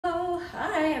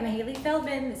Hi, I'm Hailey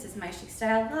Feldman. This is My Chic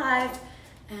Style Live,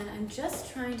 and I'm just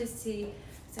trying to see,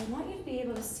 because I want you to be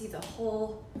able to see the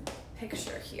whole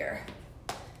picture here.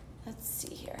 Let's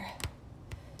see here.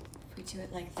 If we do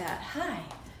it like that. Hi.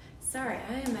 Sorry,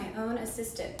 I am my own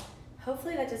assistant.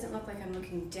 Hopefully that doesn't look like I'm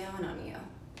looking down on you.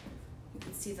 You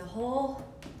can see the whole,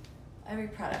 every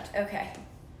product. Okay.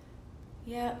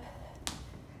 Yep.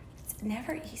 It's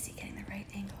never easy getting the right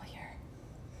angle here.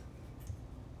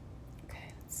 Okay,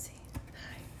 let's see.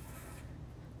 Hi.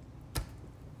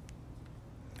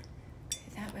 Okay,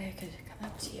 that way I could come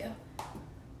up to you.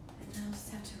 And then I'll just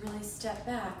have to really step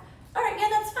back. All right, yeah,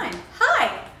 that's fine.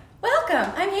 Hi,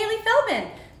 welcome. I'm Hailey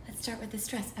Feldman. Let's start with this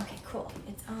dress. Okay, cool,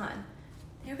 it's on.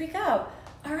 There we go.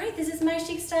 All right, this is My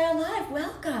Chic Style Live.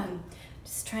 Welcome.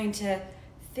 Just trying to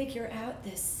figure out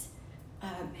this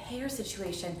hair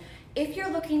situation. If you're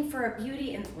looking for a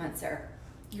beauty influencer,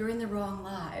 you're in the wrong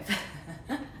live.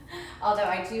 Although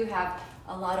I do have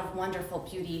a lot of wonderful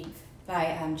beauty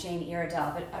by Jane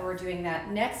Iredell, but we're doing that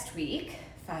next week,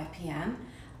 5 p.m.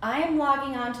 I am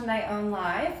logging on to my own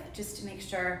live just to make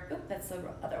sure, oop, that's the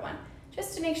other one,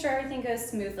 just to make sure everything goes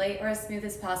smoothly, or as smooth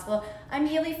as possible. I'm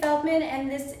Hailey Feldman, and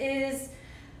this is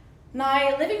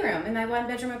my living room in my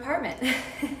one-bedroom apartment.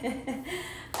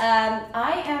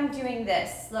 I am doing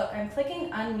this. Look, I'm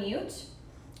clicking unmute.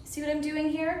 See what I'm doing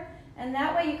here? And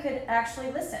that way you could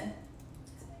actually listen.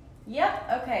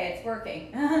 Yep, okay, it's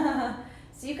working.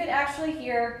 So you could actually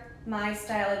hear my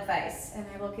style advice, and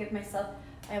I will give myself,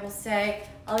 I will say,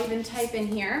 I'll even type in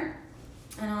here,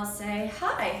 and I'll say,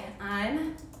 hi,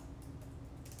 I'm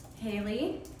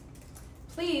Hailey.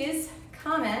 Please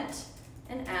comment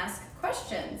and ask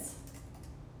questions.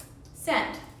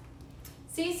 Send.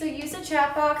 See, so use a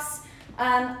chat box.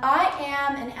 I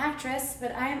am an actress,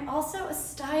 but I am also a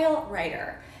style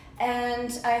writer,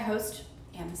 and I host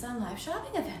Amazon live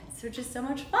shopping events, which is so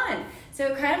much fun. So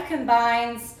it kind of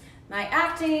combines my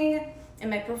acting and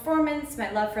my performance, my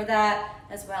love for that,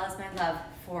 as well as my love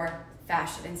for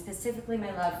fashion, and specifically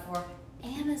my love for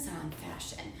Amazon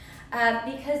fashion.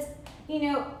 Because,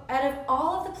 you know, out of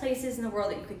all of the places in the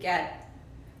world that you could get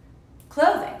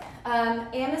clothing,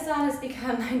 Amazon has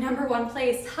become my #1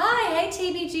 place. Hi, hey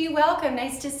TBG, welcome,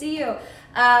 nice to see you.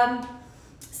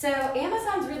 So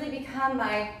Amazon's really become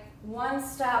my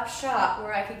one-stop shop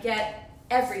where I could get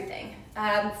everything,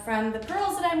 from the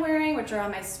pearls that I'm wearing, which are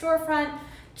on my storefront,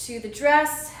 to the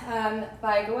dress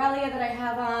by Goelia that I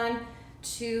have on,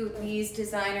 to these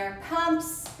designer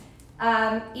pumps,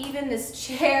 even this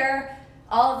chair,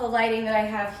 all of the lighting that I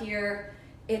have here.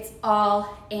 It's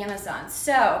all Amazon.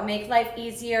 So make life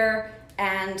easier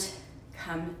and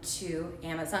come to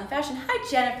Amazon Fashion. Hi,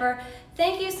 Jennifer.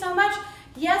 Thank you so much.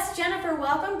 Yes, Jennifer,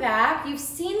 welcome back. You've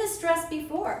seen this dress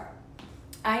before.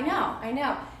 I know, I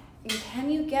know.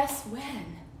 Can you guess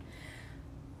when?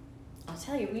 I'll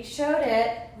tell you, we showed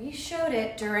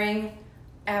it during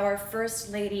our First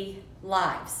Lady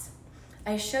Lives.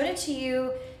 I showed it to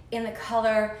you in the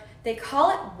color, they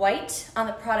call it white on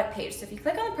the product page. So if you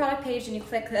click on the product page and you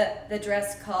click the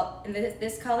dress in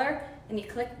this color and you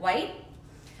click white,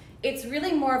 it's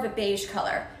really more of a beige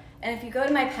color. And if you go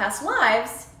to my past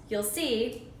lives, you'll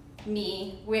see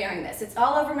me wearing this. It's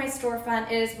all over my storefront.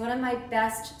 It is one of my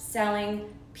best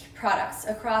selling products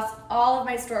across all of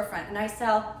my storefront. And I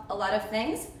sell a lot of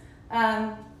things.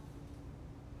 I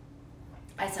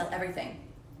sell everything.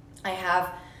 I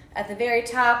have at the very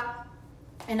top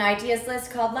an ideas list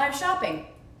called Live Shopping,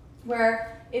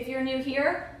 where if you're new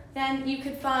here, then you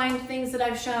could find things that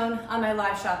I've shown on my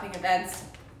live shopping events.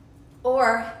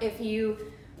 Or if you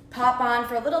pop on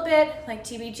for a little bit, like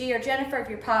TBG or Jennifer, if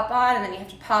you pop on and then you have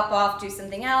to pop off, do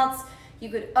something else, you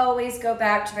could always go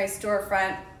back to my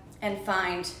storefront and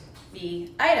find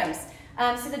the items.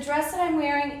 So the dress that I'm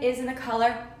wearing is in the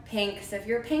color pink. So if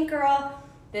you're a pink girl,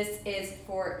 this is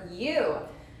for you.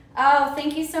 Oh,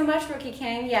 thank you so much, Rookie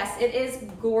King. Yes, it is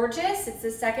gorgeous. It's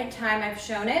the second time I've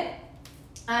shown it.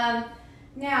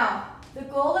 Now, the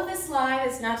goal of this live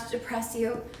is not to depress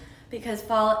you because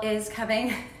fall is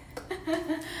coming.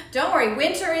 Don't worry,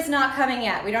 winter is not coming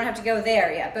yet. We don't have to go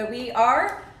there yet, but we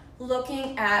are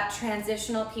looking at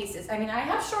transitional pieces. I mean, I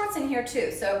have shorts in here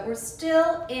too, so we're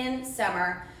still in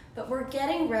summer, but we're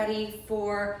getting ready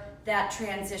for that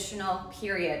transitional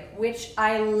period, which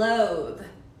I loathe.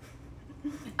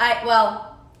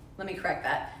 Well, let me correct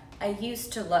that. I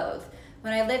used to loathe.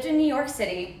 When I lived in New York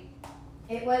City,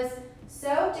 it was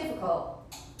so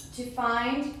difficult to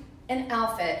find an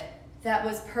outfit that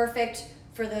was perfect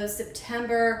for those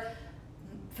September,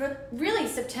 for really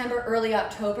September, early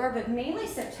October, but mainly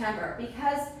September,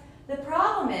 because the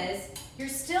problem is you're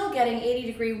still getting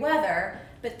 80-degree weather,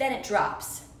 but then it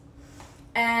drops.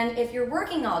 And if you're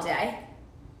working all day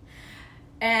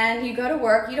and you go to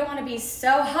work, you don't want to be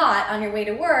so hot on your way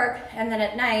to work and then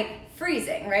at night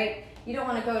freezing, right? You don't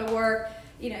want to go to work,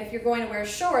 you know, if you're going to wear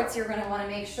shorts, you're going to want to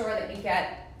make sure that you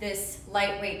get this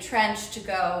lightweight trench to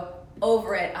go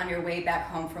over it on your way back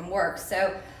home from work.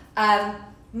 So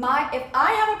if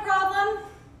I have a problem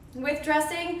with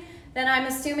dressing, then I'm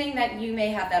assuming that you may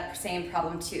have that same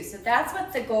problem too. So that's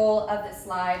what the goal of this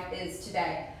live is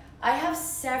today. I have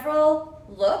several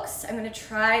looks. I'm going to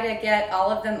try to get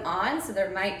all of them on, so there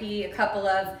might be a couple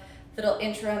of little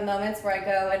interim moments where I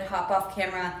go and hop off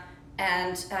camera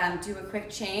and do a quick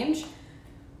change.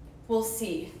 We'll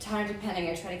see, time depending.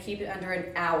 I try to keep it under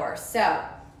an hour. So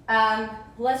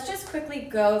let's just quickly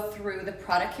go through the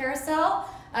product carousel.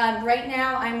 Right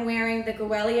now I'm wearing the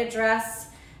Goelia dress,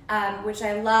 which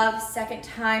I love. Second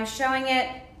time showing it.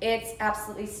 It's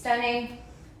absolutely stunning.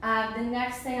 The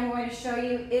next thing I'm going to show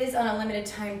you is on a limited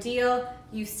time deal.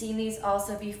 You've seen these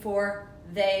also before.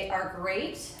 They are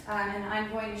great. And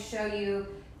I'm going to show you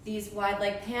these wide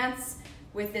leg pants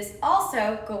with this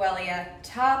also Goelia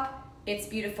top. It's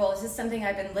beautiful. This is something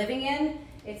I've been living in.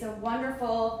 It's a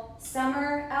wonderful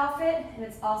summer outfit, and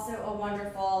it's also a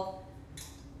wonderful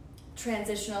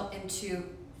transitional into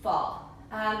fall.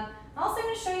 I'm also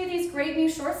going to show you these great new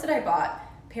shorts that I bought,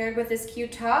 paired with this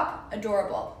cute top.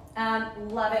 Adorable.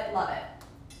 Love it, love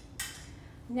it.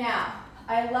 Now,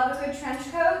 I love a good trench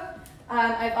coat.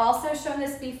 I've also shown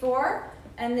this before,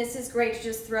 and this is great to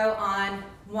just throw on.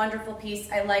 Wonderful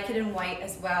piece. I like it in white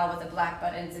as well with the black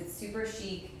buttons. It's super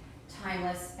chic,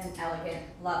 timeless, and elegant.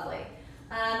 Lovely.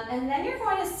 And then you're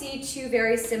going to see two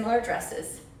very similar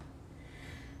dresses.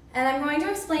 And I'm going to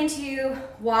explain to you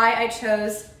why I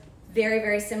chose very,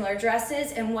 very similar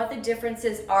dresses and what the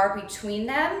differences are between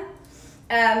them.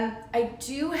 I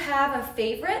do have a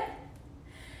favorite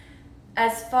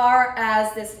as far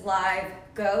as this live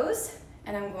goes,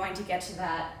 and I'm going to get to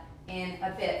that in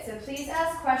a bit. So please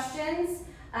ask questions.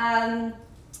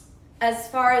 As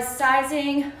far as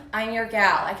sizing, I'm your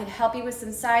gal. I can help you with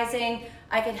some sizing.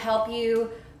 I can help you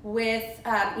with,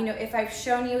 you know, if I've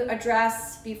shown you a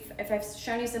dress, if I've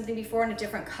shown you something before in a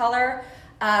different color,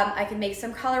 I can make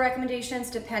some color recommendations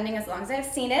depending, as long as I've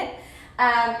seen it.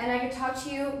 And I can talk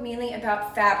to you mainly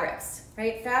about fabrics,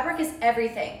 right? Fabric is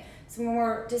everything. So when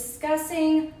we're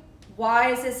discussing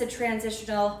why is this a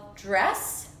transitional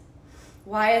dress,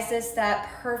 why is this that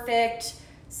perfect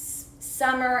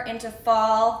summer into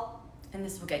fall, and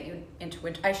this will get you into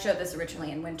winter. I showed this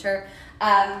originally in winter.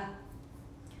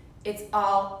 It's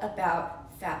all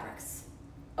about fabrics,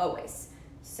 always.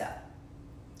 So,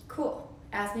 cool.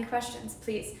 Ask me questions,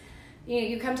 please.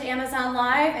 You come to Amazon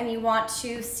Live and you want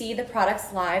to see the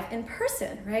products live in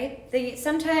person, right?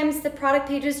 Sometimes the product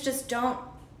pages just don't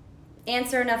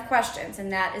answer enough questions,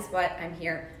 and that is what I'm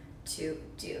here to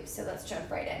do. So let's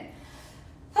jump right in.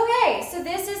 Okay, so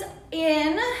this is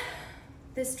in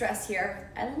this dress here.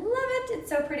 I love it,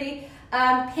 it's so pretty.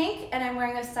 Pink, and I'm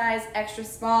wearing a size extra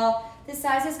small. The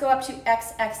sizes go up to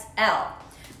XXL.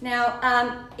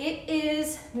 Now, it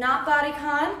is not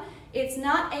bodycon. It's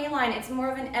not A-line, it's more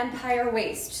of an empire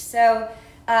waist. So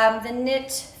the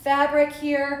knit fabric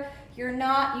here, you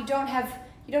don't have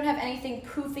anything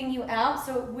poofing you out,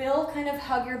 so it will kind of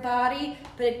hug your body,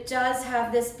 but it does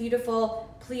have this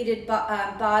beautiful pleated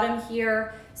bottom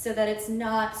here so that it's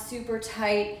not super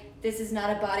tight. This is not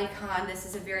a bodycon. This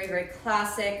is a very, very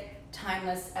classic,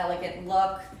 timeless, elegant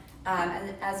look.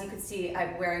 And as you can see,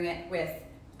 I'm wearing it with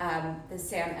the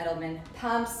Sam Edelman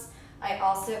pumps. I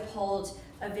also pulled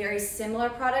a very similar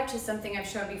product to something I've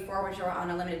shown before, which are on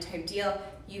a limited time deal.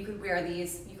 You could wear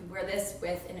these. You could wear this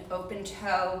with an open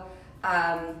toe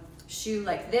shoe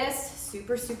like this.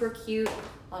 Super, super cute.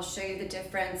 I'll show you the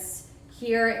difference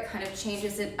here. It kind of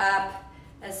changes it up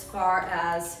as far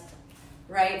as,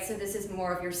 right? So this is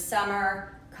more of your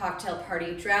summer cocktail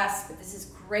party dress, but this is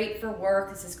great for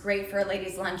work. This is great for a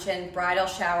ladies' luncheon, bridal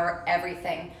shower,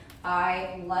 everything.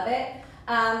 I love it.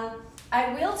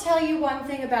 I will tell you one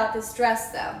thing about this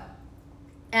dress though,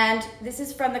 and this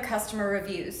is from the customer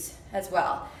reviews as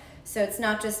well. So it's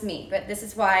not just me, but this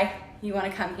is why you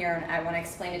want to come here and I want to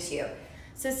explain it to you.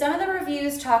 So some of the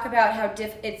reviews talk about how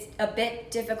it's a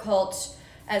bit difficult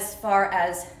as far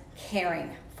as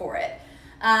caring for it.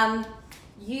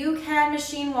 You can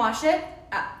machine wash it.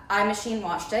 I machine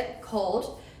washed it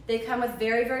cold. They come with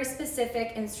very, very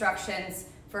specific instructions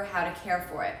for how to care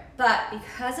for it. But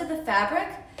because of the fabric,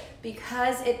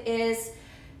 because it is,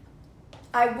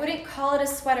 I wouldn't call it a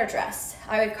sweater dress.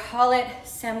 I would call it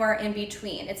somewhere in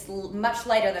between. It's much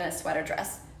lighter than a sweater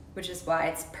dress, which is why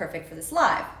it's perfect for this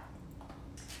live.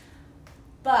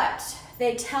 But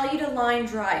they tell you to line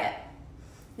dry it.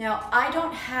 Now, I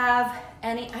don't have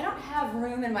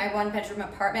room in my 1-bedroom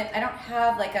apartment. I don't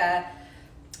have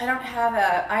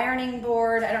a ironing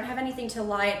board. I don't have anything to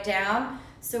lie it down.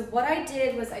 So what I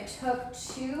did was I took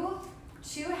two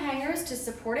hangers to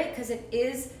support it, because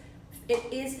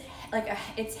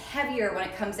it's heavier when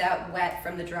it comes out wet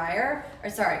from the dryer, or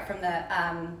sorry, from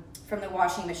the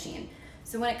washing machine.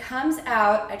 So when it comes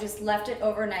out, I just left it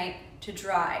overnight to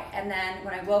dry. And then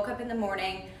when I woke up in the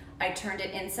morning, I turned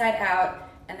it inside out,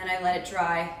 and then I let it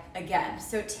dry again.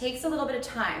 So it takes a little bit of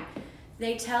time.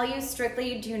 They tell you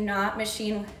strictly do not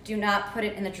put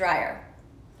it in the dryer.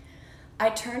 I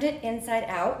turned it inside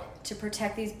out to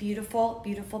protect these beautiful,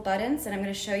 beautiful buttons, and I'm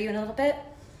gonna show you in a little bit.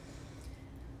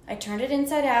 I turned it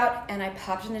inside out and I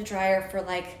popped it in the dryer for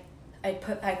like, I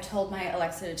told my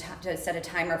Alexa to set a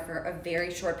timer for a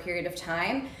very short period of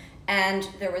time, and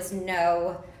there was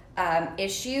no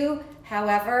issue.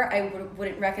 However, I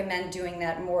wouldn't recommend doing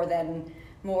that more than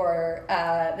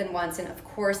once, and of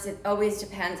course it always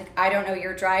depends. Like, I don't know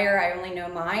your dryer, I only know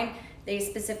mine. They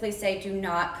specifically say do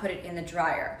not put it in the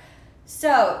dryer.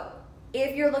 So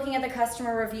if you're looking at the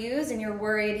customer reviews and you're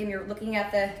worried and you're looking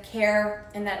at the care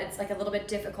and that it's like a little bit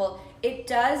difficult, it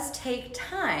does take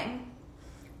time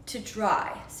to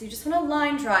dry. So you just want to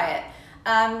line dry it.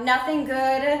 Nothing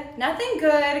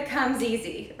good comes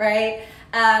easy, right?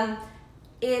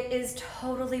 It is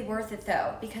totally worth it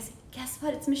though, because guess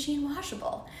what? It's machine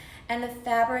washable. And the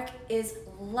fabric is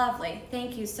lovely.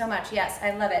 Thank you so much. Yes,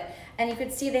 I love it. And you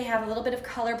can see they have a little bit of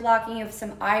color blocking of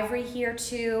some ivory here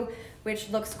too, which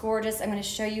looks gorgeous. I'm gonna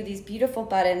show you these beautiful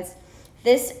buttons.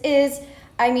 This is,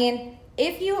 I mean,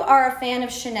 if you are a fan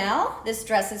of Chanel, this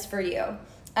dress is for you.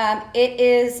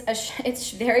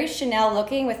 It's very Chanel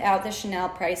looking without the Chanel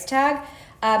price tag.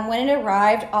 When it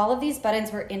arrived, all of these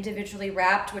buttons were individually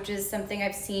wrapped, which is something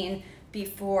I've seen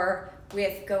before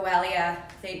with Goelia.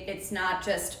 It's not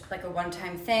just like a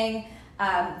one-time thing.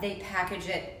 They package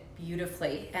it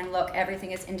beautifully. And look,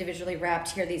 everything is individually wrapped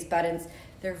here, these buttons.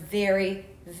 They're very,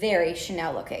 very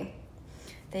Chanel looking.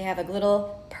 They have a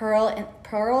little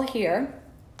pearl here.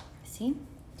 See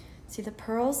the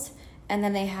pearls? And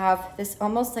then they have this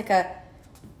almost like right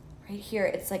here,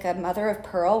 it's like a mother of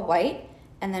pearl white,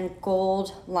 and then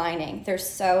gold lining. They're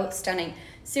so stunning.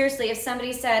 Seriously, if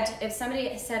somebody said,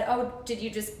 oh, did you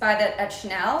just buy that at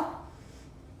Chanel?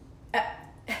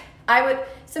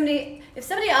 If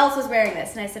somebody else was wearing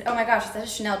this and I said, oh my gosh, is that a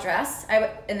Chanel dress?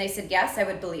 And they said yes, I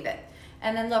would believe it.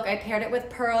 And then look, I paired it with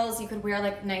pearls. You could wear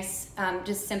like nice,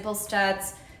 just simple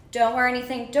studs. Don't wear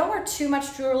anything, don't wear too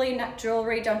much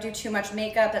jewelry, don't do too much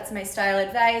makeup. That's my style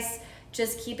advice.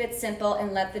 Just keep it simple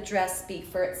and let the dress speak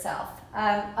for itself.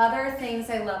 Other things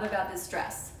I love about this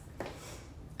dress.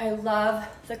 I love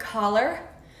the collar.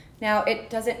 Now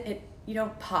you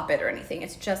don't pop it or anything.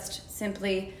 It's just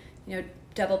simply,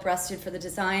 double-breasted for the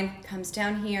design. Comes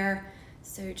down here.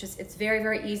 So it's very,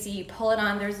 very easy. You pull it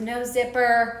on, there's no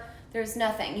zipper, there's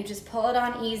nothing. You just pull it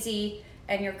on easy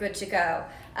and you're good to go.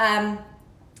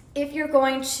 If you're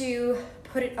going to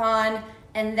put it on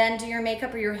and then do your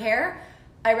makeup or your hair,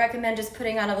 I recommend just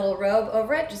putting on a little robe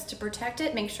over it just to protect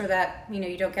it. Make sure that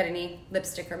you don't get any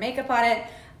lipstick or makeup on it.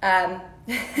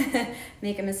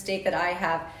 Make a mistake that I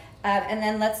have. And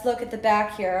then let's look at the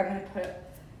back here. I'm gonna put it,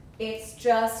 it's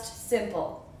just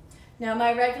simple. Now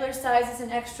my regular size is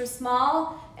an extra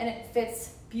small and it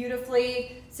fits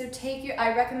beautifully. So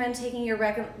I recommend taking your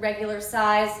regular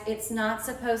size. It's not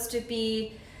supposed to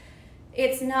be,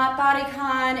 it's not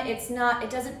bodycon, it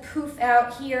doesn't poof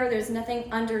out here, there's nothing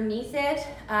underneath it.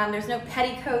 There's no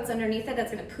petticoats underneath it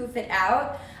that's gonna poof it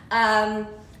out.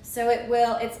 So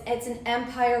it's an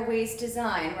empire waist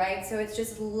design, right? So it's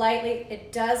just lightly,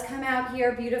 it does come out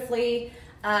here beautifully,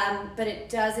 but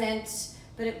it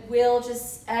will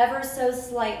just ever so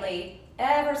slightly,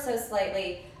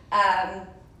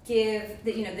 give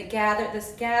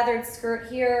this gathered skirt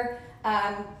here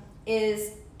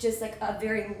is just like a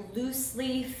very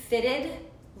loosely fitted,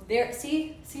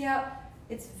 see how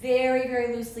it's very,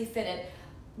 very loosely fitted.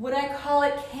 Would I call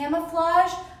it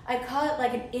camouflage? I'd call it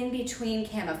like an in-between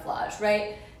camouflage,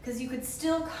 right? Because you could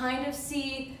still kind of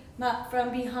see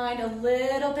from behind a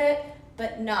little bit,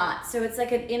 but not. So it's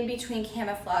like an in-between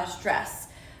camouflage dress.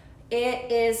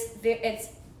 It's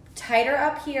tighter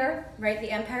up here, right? The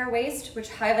empire waist, which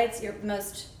highlights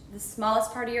the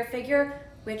smallest part of your figure,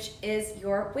 which is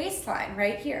your waistline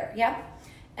right here, yeah?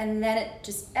 And then it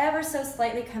just ever so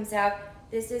slightly comes out.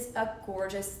 This is a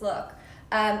gorgeous look.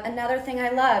 Another thing I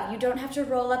love, you don't have to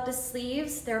roll up the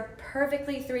sleeves. They're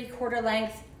perfectly 3/4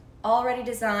 length, already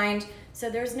designed. So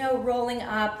there's no rolling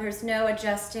up, there's no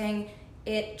adjusting.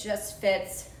 It just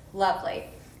fits lovely.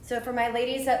 So for my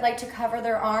ladies that like to cover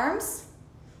their arms,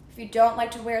 If you don't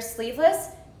like to wear sleeveless,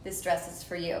 this dress is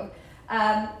for you.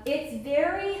 It's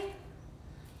very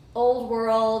old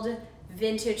world,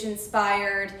 vintage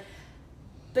inspired,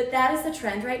 but that is the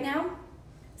trend right now.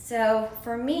 So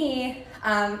for me,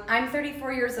 I'm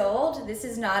 34 years old. This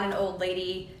is not an old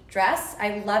lady dress.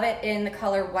 I love it in the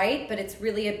color white, but it's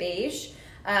really a beige.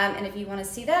 And if you want to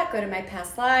see that, go to my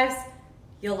past lives.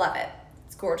 You'll love it.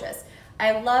 It's gorgeous.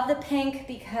 I love the pink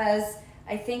because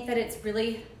I think that it's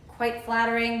really quite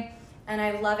flattering, and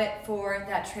I love it for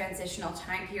that transitional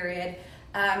time period.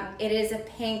 It is a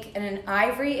pink and an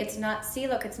ivory. It's not, see,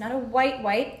 look, it's not a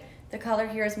white. The color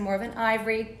here is more of an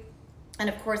ivory. And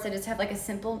of course, I just have like a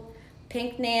simple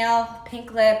pink nail,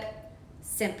 pink lip,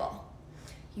 simple.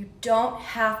 You don't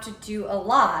have to do a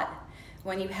lot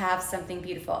when you have something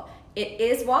beautiful. It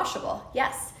is washable,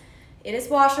 yes. It is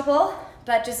washable,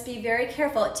 but just be very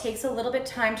careful. It takes a little bit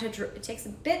time to it takes a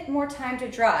bit more time to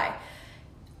dry.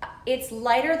 It's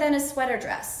lighter than a sweater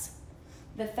dress.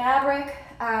 The fabric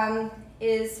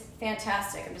is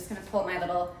fantastic. I'm just gonna pull my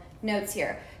little notes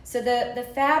here. So the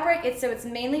fabric, it's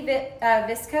mainly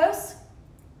viscose,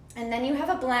 and then you have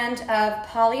a blend of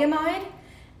polyamide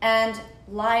and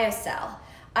lyocell.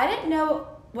 I didn't know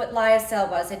what lyocell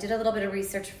was. I did a little bit of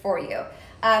research for you.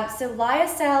 So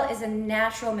lyocell is a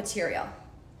natural material.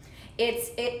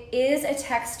 It is a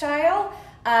textile,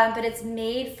 but it's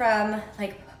made from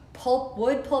like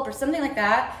wood pulp or something like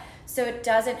that. So it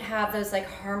doesn't have those like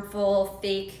harmful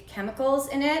fake chemicals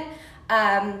in it,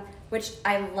 which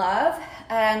I love.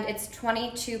 And it's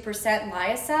 22%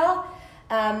 lyocell.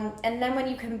 And then when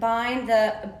you combine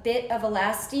a bit of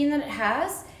elastane that it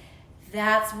has,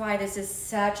 that's why this is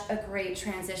such a great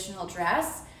transitional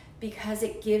dress, because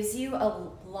it gives you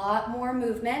a lot more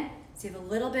movement. So you have a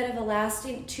little bit of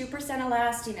elastane, 2%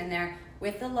 elastane in there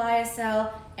with the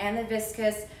lyocell and the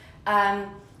viscose.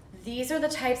 These are the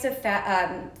types of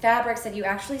fabrics that you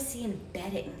actually see in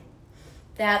bedding.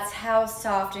 That's how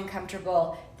soft and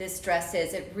comfortable this dress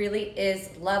is. It really is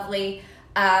lovely.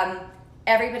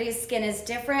 Everybody's skin is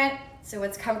different, so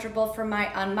what's comfortable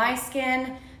on my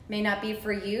skin may not be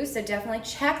for you, so definitely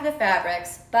check the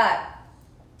fabrics. But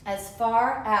as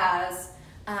far as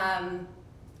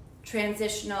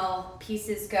transitional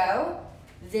pieces go,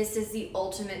 this is the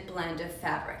ultimate blend of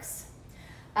fabrics.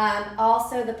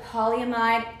 Also, the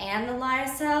polyamide and the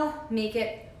lyocell make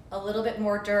it a little bit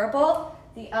more durable.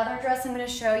 The other dress I'm going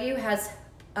to show you has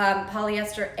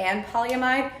polyester and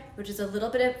polyamide, which is a little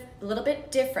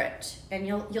bit different, and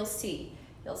you'll see.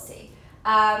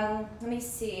 Let me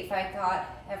see if I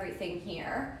got everything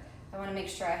here. I want to make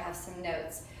sure I have some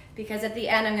notes, because at the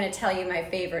end I'm going to tell you my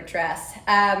favorite dress.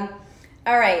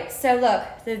 All right, so look,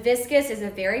 the viscose is a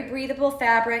very breathable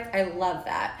fabric. I love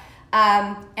that.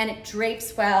 And it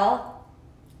drapes well,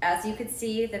 as you can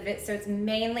see. So it's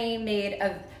mainly made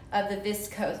of the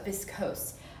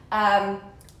viscose.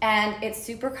 And it's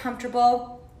super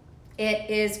comfortable. It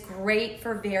is great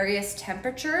for various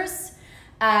temperatures.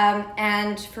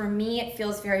 And for me, it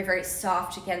feels very, very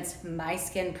soft against my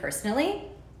skin personally.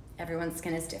 Everyone's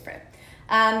skin is different.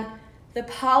 The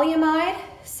polyamide,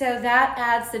 so that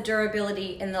adds the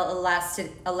durability and the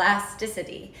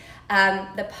elasticity.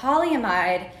 The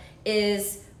polyamide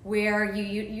is where you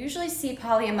usually see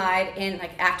polyamide in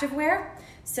like activewear.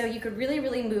 So you could really,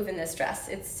 really move in this dress.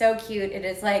 It's so cute. It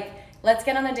is like, let's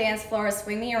get on the dance floor,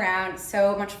 swing me around,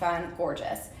 so much fun,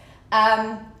 gorgeous.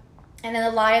 And then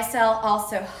the lyocell,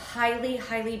 also highly,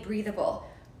 highly breathable,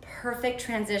 perfect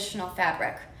transitional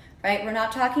fabric, right? We're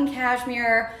not talking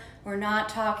cashmere, we're not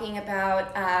talking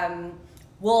about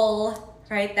wool,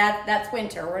 right? That's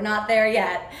winter, we're not there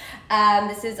yet.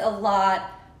 This is a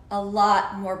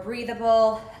lot more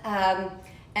breathable,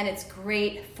 and it's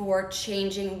great for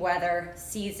changing weather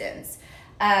seasons.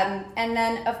 And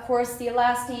then of course the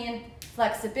elastane,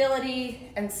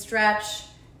 flexibility and stretch,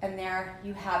 and there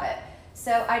you have it.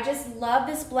 So I just love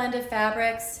this blend of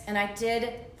fabrics, and I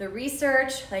did the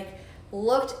research,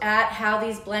 looked at how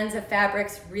these blends of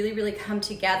fabrics really, really come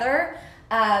together.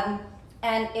 And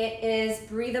it is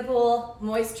breathable,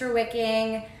 moisture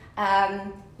wicking.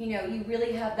 You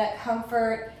really have that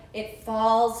comfort. It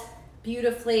falls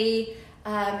beautifully,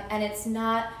 and it's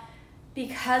not,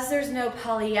 because there's no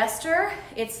polyester,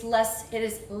 it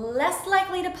is less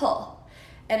likely to pull,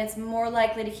 and it's more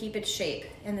likely to keep its shape,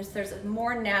 and there's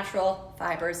more natural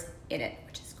fibers in it,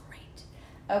 which is great.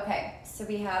 Okay, so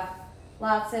we have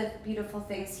lots of beautiful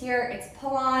things here. It's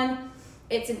pull-on.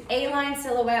 It's an A-line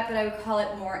silhouette, but I would call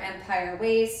it more empire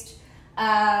waist.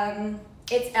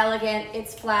 It's elegant,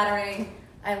 it's flattering.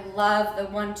 I love the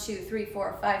 1, 2, 3,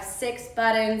 4, 5, 6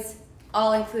 buttons,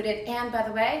 all included. And by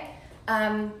the way,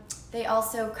 they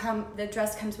also the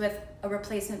dress comes with a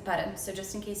replacement button. So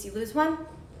just in case you lose one,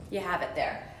 you have it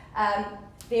there.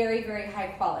 Very, very high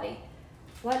quality.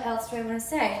 What else do I want to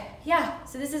say? Yeah,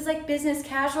 so this is like business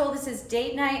casual. This is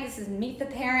date night. This is meet the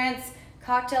parents,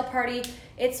 cocktail party.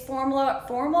 It's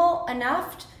formal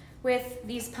enough with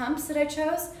these pumps that I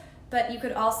chose, but you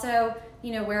could also,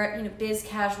 wear it, biz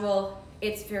casual.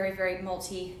 It's very, very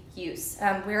multi-use.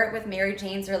 Wear it with Mary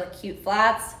Janes or like cute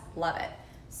flats. Love it.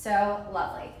 So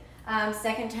lovely.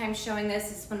 Second time showing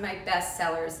this. Is one of my best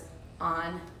sellers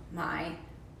on my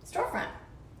storefront.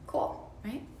 Cool,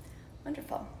 right?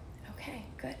 Wonderful. Okay,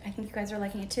 good. I think you guys are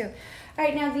liking it too. All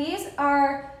right, now these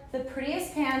are the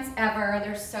prettiest pants ever.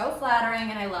 They're so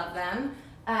flattering and I love them.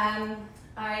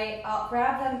 I'll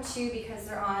grab them too because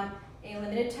they're on a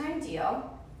limited time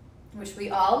deal, which we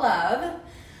all love.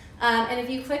 And if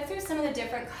you click through some of the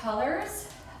different colors,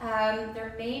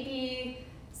 there may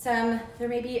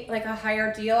be like a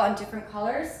higher deal on different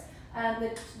colors.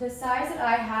 The size that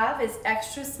I have is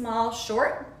extra small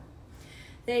short.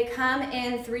 They come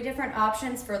in 3 different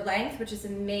options for length, which is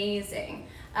amazing.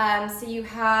 So you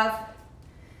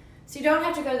don't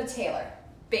have to go to the tailor,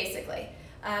 basically.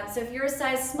 So if you're a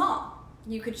size small,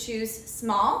 you could choose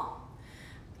small,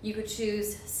 you could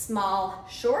choose small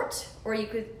short, or you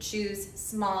could choose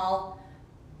small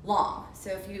long. So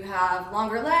if you have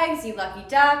longer legs, you lucky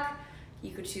duck,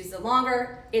 you could choose the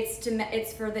longer. It's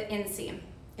for the inseam.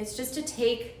 It's just to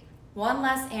take one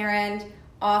less errand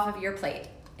off of your plate.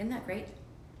 Isn't that great?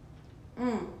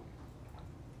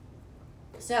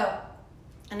 So,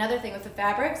 another thing with the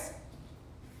fabrics,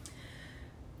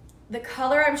 the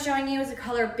color I'm showing you is a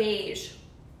color beige.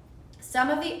 Some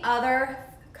of the other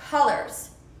colors,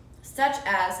 such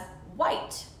as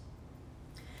white,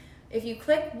 if you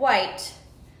click white,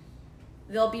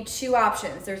 there'll be 2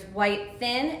 options. There's white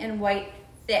thin and white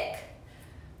thick.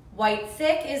 White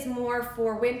thick is more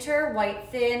for winter. White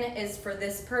thin is for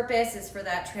this purpose, is for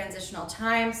that transitional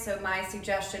time. So my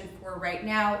suggestion for right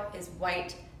now is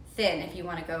white thin if you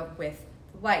want to go with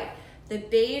white. The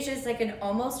beige is like an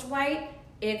almost white.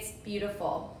 It's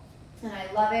beautiful. And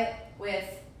I love it with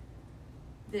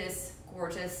this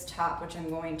gorgeous top, which I'm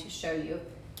going to show you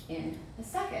in a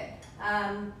second.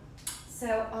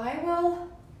 So I will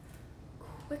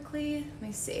quickly, let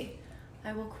me see.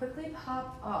 I will quickly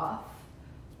pop off.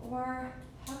 Or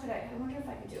how could I wonder if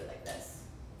I could do it like this.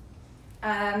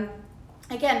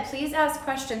 Again, please ask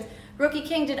questions. Rookie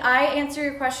King, did I answer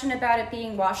your question about it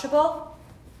being washable?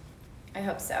 I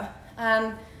hope so.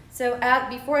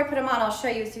 Before I put them on, I'll show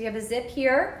you. So you have a zip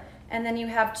here, and then you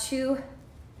have 2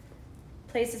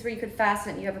 places where you could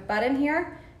fasten it. You have a button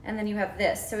here, and then you have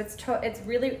this. So it's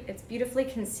beautifully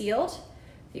concealed.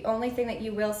 The only thing that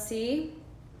you will see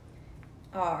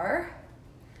are,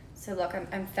 so look,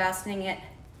 I'm fastening it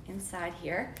inside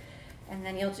here, and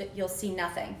then you'll see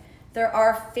nothing. There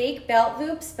are fake belt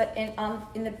loops, but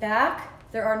in the back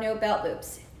there are no belt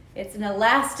loops. It's an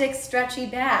elastic, stretchy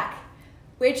back,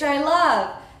 which I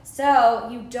love. So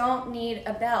you don't need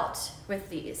a belt with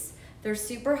these. They're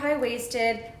super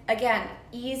high-waisted. Again,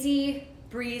 easy,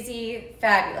 breezy,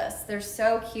 fabulous. They're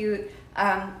so cute.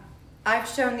 I've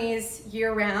shown these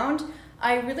year-round.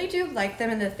 I really do like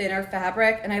them in the thinner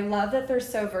fabric, and I love that they're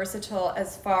so versatile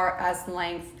as far as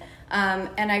length.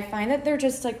 And I find that they're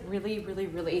just like really, really,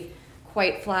 really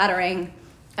quite flattering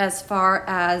as far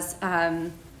as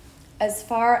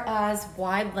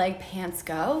wide leg pants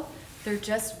go. They're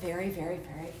just very, very,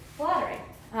 very flattering.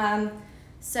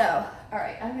 All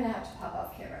right, I'm gonna have to pop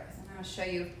off camera because I'm gonna show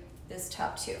you this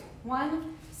top too.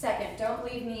 1 second, don't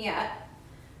leave me yet.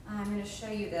 I'm gonna show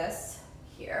you this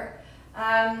here.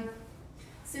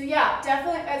 So yeah,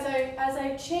 definitely as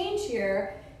I change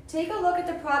here, take a look at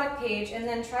the product page and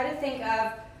then try to think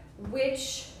of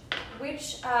which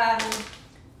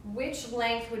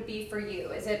length would be for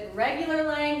you. Is it regular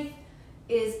length?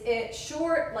 Is it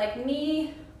short like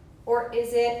me? Or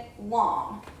is it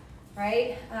long,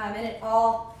 right? And it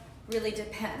all really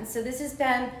depends. So this has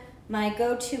been my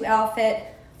go-to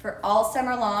outfit for all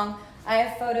summer long. I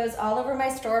have photos all over my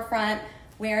storefront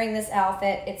wearing this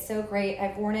outfit. It's so great.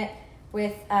 I've worn it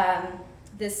with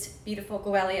this beautiful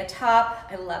Goelia top.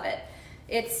 I love it.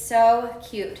 It's so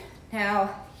cute. Now,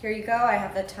 here you go. I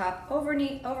have the top over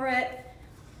it.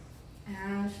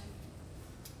 And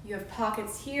you have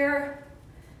pockets here.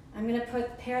 I'm gonna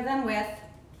pair them with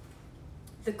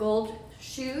the gold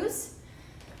shoes.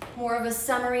 More of a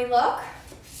summery look.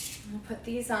 I'm gonna put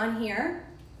these on here.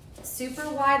 Super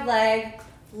wide leg,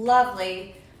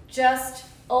 lovely, just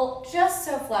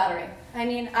so flattering. I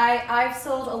mean, I've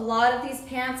sold a lot of these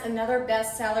pants, another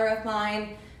bestseller of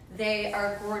mine. They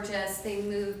are gorgeous, they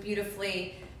move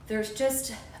beautifully. There's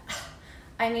just,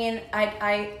 I mean,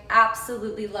 I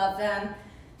absolutely love them.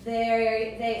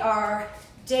 They are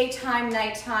daytime,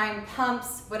 nighttime,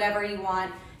 pumps, whatever you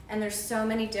want. And there's so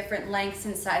many different lengths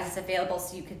and sizes available,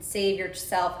 so you could save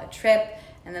yourself a trip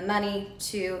and the money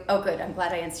to, oh good, I'm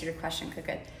glad I answered your question,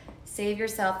 good. Save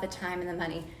yourself the time and the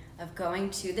money of going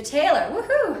to the tailor,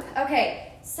 woohoo!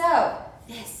 Okay, so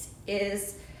this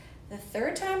is the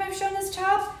third time I've shown this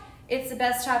top. It's the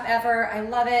best top ever, I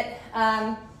love it.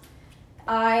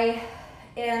 I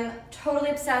am totally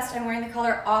obsessed. I'm wearing the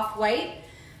color Off-White,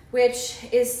 which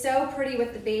is so pretty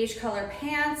with the beige color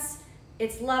pants.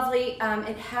 It's lovely.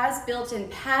 It has built-in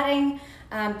padding,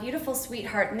 beautiful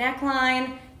sweetheart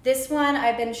neckline. This one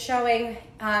I've been showing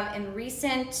in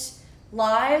recent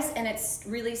lives, and it's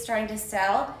really starting to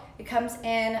sell. It comes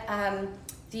in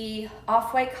the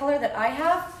Off-White color that I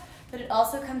have, but it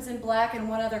also comes in black and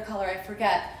one other color, I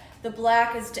forget. The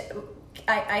black is,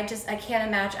 I can't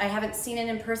imagine, I haven't seen it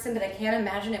in person, but I can't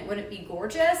imagine it wouldn't be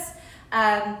gorgeous.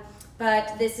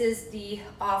 But this is the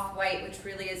Off-White, which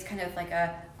really is kind of like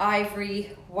a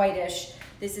ivory whitish.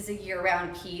 This is a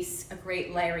year-round piece, a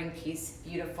great layering piece,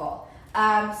 beautiful.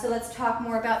 So let's talk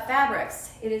more about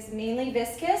fabrics. It is mainly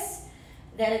viscose,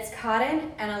 then it's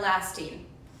cotton and elastane.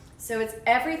 So it's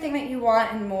everything that you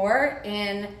want and more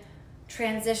in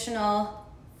transitional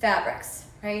fabrics,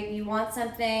 right? You want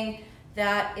something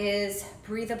that is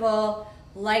breathable,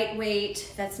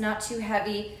 lightweight, that's not too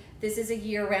heavy. This is a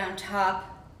year-round top.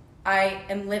 I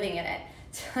am living in it.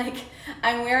 It's like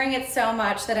I'm wearing it so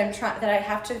much that I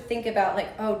have to think about like,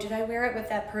 oh, did I wear it with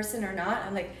that person or not?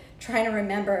 I'm like trying to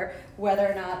remember whether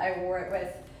or not I wore it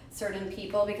with certain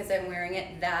people because I'm wearing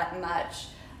it that much.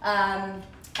 And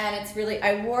it's really,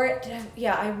 I wore it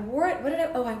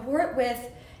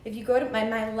with, if you go to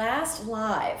my last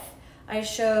live, I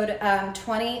showed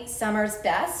 20 summer's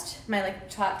best, my like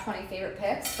top 20 favorite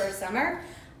picks for summer.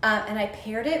 And I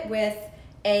paired it with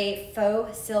a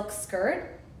faux silk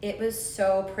skirt. It was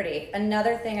so pretty.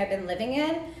 Another thing I've been living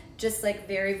in, just like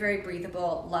very, very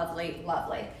breathable, lovely,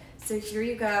 lovely. So here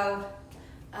you go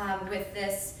with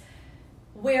this.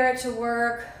 Wear it to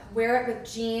work, wear it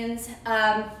with jeans.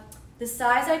 The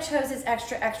size I chose is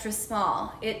extra, extra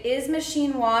small. It is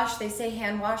machine washed. They say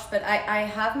hand washed, but I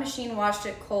have machine washed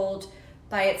it cold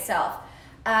by itself,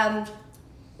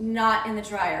 not in the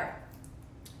dryer.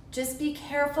 Just be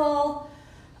careful.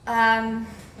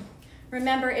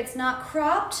 Remember, it's not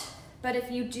cropped, but if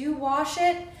you do wash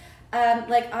it,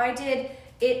 like I did,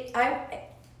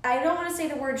 I don't want to say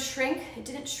the word shrink. It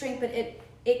didn't shrink, but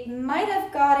it might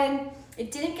have gotten,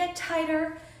 it didn't get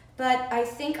tighter, but I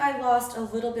think I lost a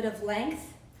little bit of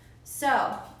length.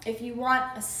 So if you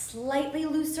want a slightly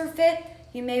looser fit,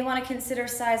 you may want to consider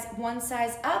one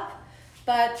size up,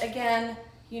 but again,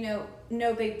 you know,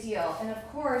 no big deal. And of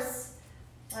course,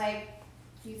 like,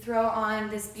 you throw on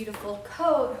this beautiful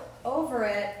coat over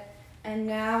it, and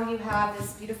now you have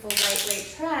this beautiful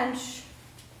lightweight trench.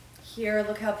 Here,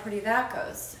 look how pretty that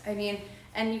goes. I mean,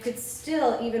 and you could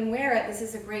still even wear it. This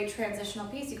is a great transitional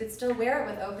piece. You could still wear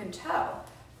it with open toe,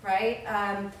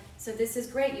 right? So this is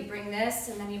great. You bring this,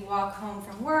 and then you walk home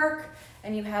from work,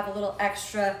 and you have a little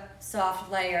extra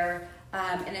soft layer,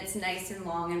 and it's nice and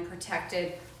long and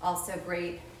protected. Also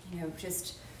great, you know,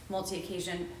 just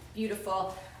multi-occasion,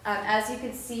 beautiful. As you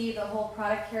can see, the whole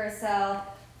product carousel,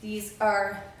 these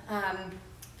are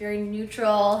very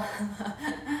neutral,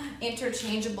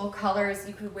 interchangeable colors.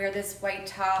 You could wear this white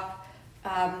top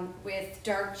with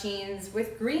dark jeans,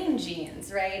 with green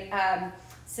jeans, right?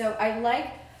 So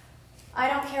I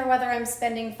don't care whether I'm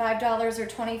spending $5 or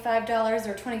 $25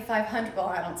 or $2,500, well,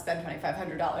 I don't spend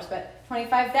 $2,500, but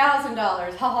 $25,000, ha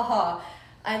ha ha.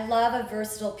 I love a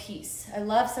versatile piece. I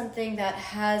love something that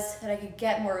I could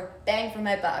get more bang for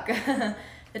my buck.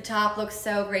 The top looks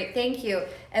so great, thank you.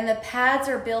 And the pads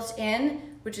are built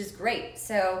in, which is great.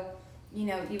 So, you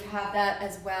know, you have that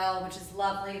as well, which is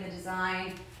lovely, the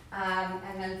design.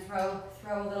 And then throw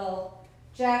a little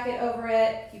jacket over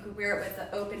it. You could wear it with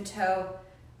the open toe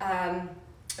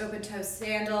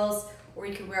sandals, or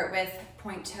you could wear it with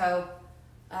point toe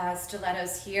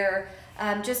stilettos here.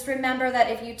 Just remember that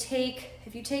if you take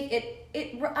it,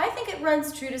 I think it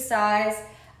runs true to size,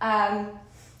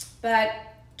 but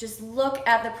just look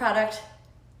at the product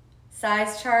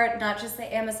size chart, not just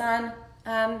the Amazon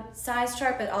size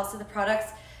chart, but also the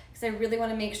products, because I really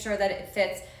want to make sure that it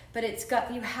fits. But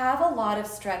you have a lot of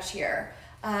stretch here,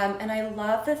 and I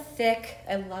love the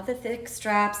thick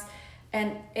straps,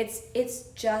 and it's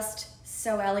just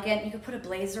so elegant. You could put a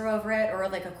blazer over it or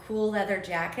like a cool leather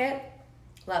jacket.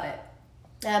 Love it.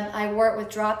 I wore it with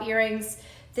drop earrings.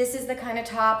 This is the kind of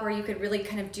top where you could really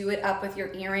kind of do it up with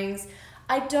your earrings.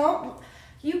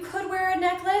 You could wear a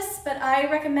necklace, but I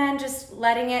recommend just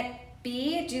letting it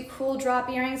be. Do cool drop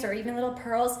earrings or even little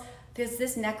pearls, because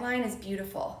this neckline is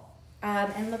beautiful.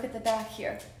 And look at the back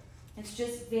here. It's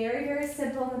just very, very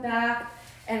simple in the back,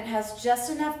 and it has just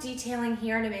enough detailing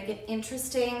here to make it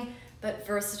interesting, but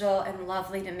versatile and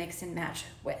lovely to mix and match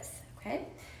with, okay?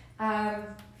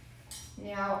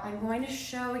 Now I'm going to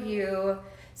show you,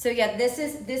 so yeah, this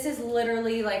is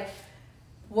literally like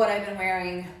what I've been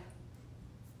wearing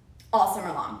all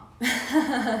summer long.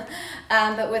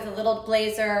 But with a little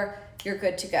blazer, you're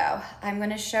good to go. I'm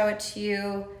gonna show it to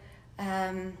you.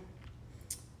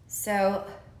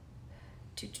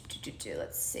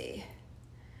 Let's see.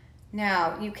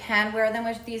 Now, you can wear them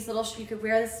with these little, you could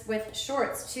wear this with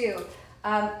shorts too.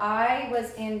 I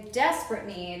was in desperate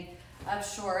need of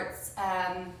shorts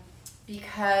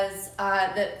because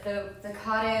the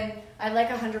cotton, I like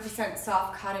 100%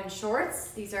 soft cotton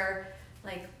shorts. These are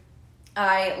like,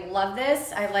 I love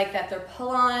this. I like that they're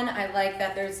pull-on. I like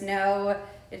that there's no,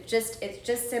 it's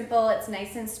just simple. It's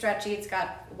nice and stretchy. It's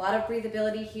got a lot of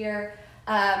breathability here.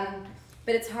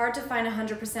 But it's hard to find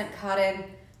 100% cotton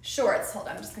shorts. Hold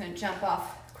on, I'm just gonna jump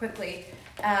off quickly.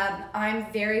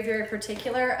 I'm very, very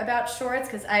particular about shorts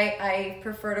because I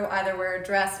prefer to either wear a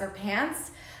dress or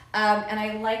pants. And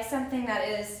I like something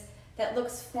that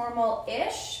looks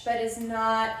formal-ish, but is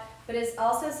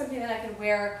also something that I can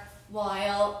wear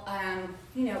while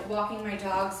walking my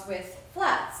dogs with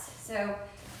flats. So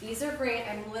these are great.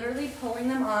 I'm literally pulling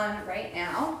them on right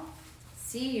now.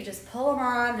 See, you just pull them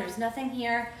on. There's nothing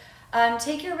here.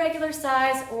 Take your regular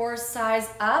size or size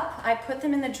up. I put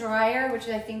them in the dryer, which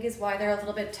I think is why they're a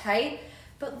little bit tight.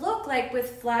 But look, like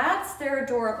with flats, they're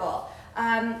adorable.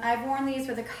 I've worn these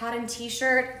with a cotton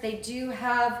t-shirt. They do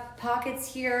have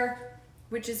pockets here,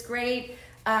 which is great.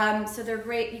 So they're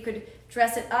great. You could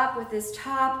dress it up with this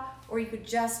top, or you could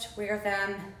just wear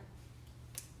them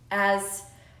as,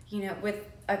 with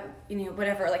a,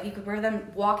 whatever. Like you could wear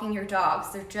them walking your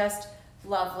dogs. They're just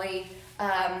lovely.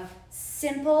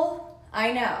 Simple,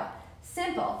 I know,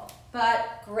 simple,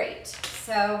 but great.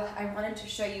 So I wanted to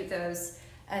show you those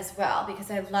as well because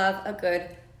I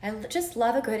just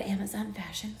love a good Amazon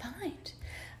fashion find.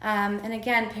 And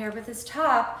again, paired with this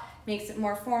top makes it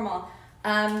more formal.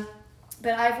 But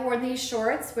I've worn these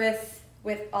shorts with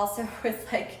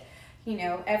like,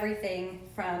 everything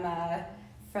from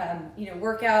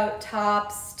workout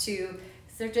tops to,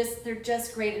 they're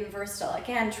just great and versatile.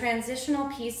 Again, transitional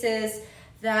pieces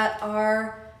that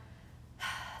are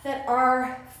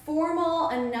formal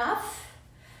enough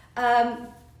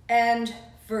and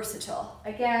versatile.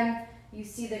 Again, you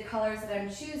see the colors that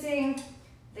I'm choosing.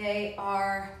 They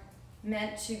are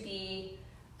meant to be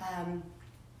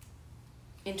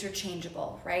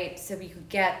interchangeable, right? So you could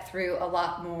get through a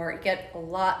lot more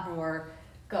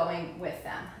going with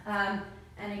them.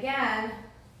 And again,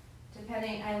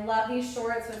 depending, I love these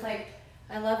shorts with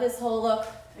I love this whole look.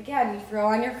 Again, you throw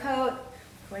on your coat,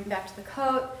 going back to the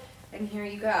coat, and here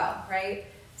you go, right?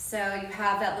 So you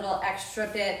have that little extra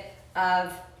bit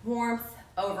of warmth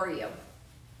over you.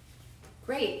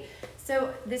 Great.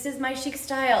 So this is My Chic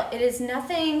Style. It is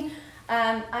nothing,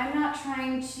 I'm not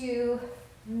trying to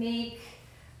make,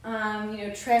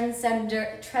 trend,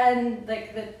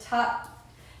 like the top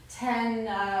 10,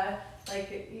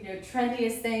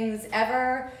 trendiest things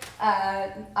ever.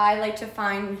 I like to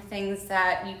find things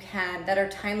that that are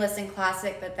timeless and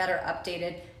classic, but that are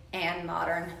updated and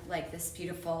modern, like this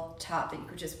beautiful top that you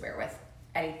could just wear with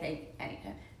anything,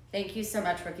 anytime. Thank you so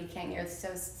much, Rookie King. You're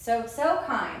so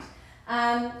kind.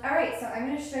 All right, so I'm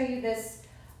gonna show you this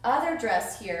other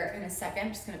dress here in a second.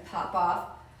 I'm just gonna pop off.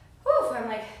 Whew, I'm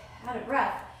like out of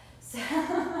breath. So,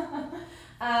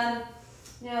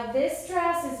 now this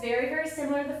dress is very, very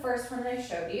similar to the first one that I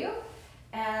showed you.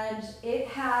 And it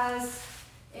has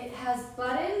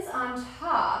buttons on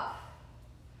top.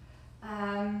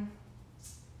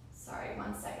 Sorry,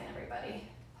 one second, everybody.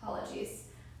 Apologies.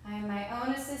 I am my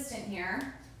own assistant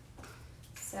here,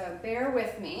 so bear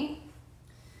with me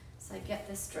as I get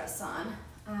this dress on.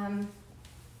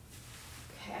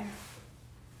 Okay.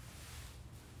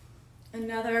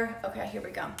 Okay, here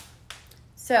we go.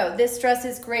 So this dress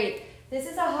is great. This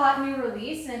is a hot new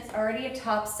release and it's already a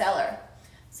top seller.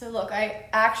 So look,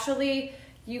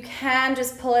 you can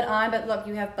just pull it on, but look,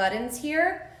 you have buttons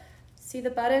here. See the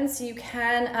buttons? So you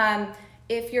can,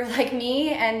 if you're like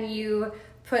me and you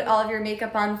put all of your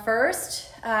makeup on first,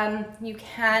 you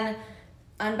can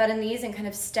unbutton these and kind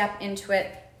of step into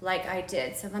it like I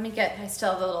did. So I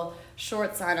still have the little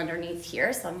shorts on underneath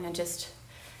here, so I'm gonna just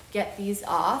get these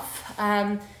off.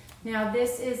 Now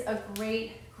this is a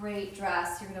great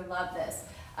dress. You're gonna love this.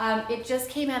 It just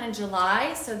came out in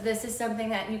July, so this is something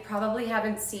that you probably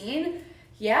haven't seen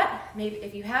yet. Maybe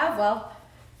if you have, well,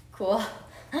 cool.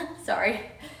 Sorry.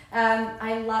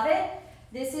 I love it.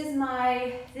 This is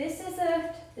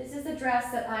a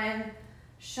dress that I'm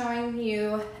showing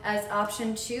you as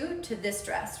option 2 to this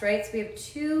dress, right? So we have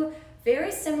 2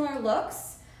 very similar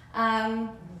looks,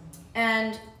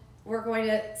 and we're going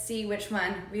to see which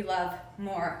one we love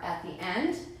more at the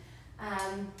end.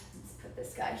 Let's put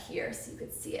this guy here so you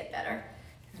could see it better.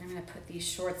 And I'm gonna put these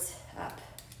shorts up.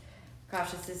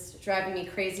 Gosh, this is driving me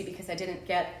crazy because I didn't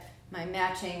get my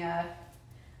matching, I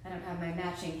don't have my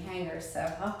matching hangers,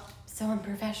 so, oh, so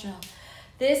unprofessional.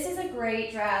 This is a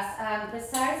great dress. The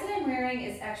size that I'm wearing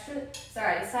is the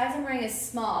size I'm wearing is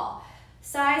small.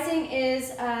 Sizing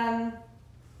is, I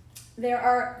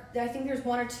think there's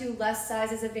 1 or 2 less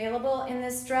sizes available in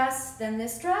this dress than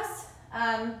this dress.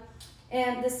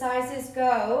 And the sizes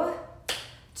go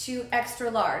to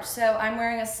extra large. So I'm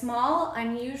wearing a small.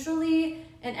 I'm usually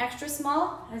an extra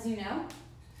small, as you know.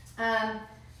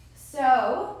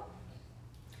 So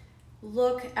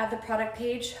look at the product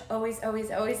page. Always,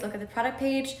 always, always look at the product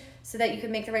page so that you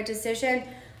can make the right decision.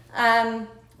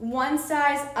 One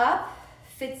size up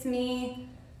fits me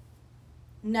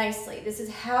nicely. This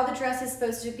is how the dress is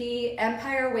supposed to be.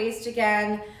 Empire waist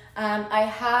again. I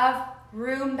have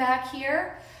room back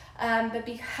here, but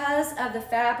because of the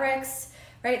fabrics,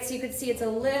 right, so you can see it's a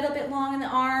little bit long in the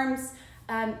arms,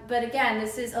 but again,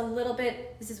 this is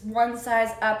one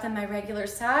size up than my regular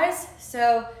size,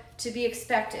 so to be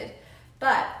expected.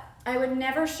 But I would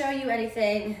never show you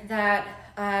anything that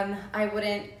I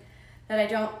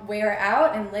don't wear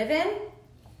out and live in.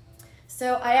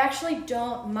 So I actually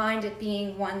don't mind it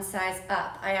being one size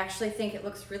up. I actually think it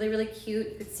looks really, really cute.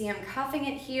 You can see I'm cuffing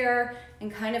it here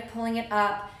and kind of pulling it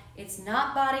up. It's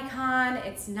not bodycon.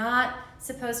 It's not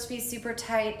supposed to be super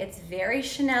tight. It's very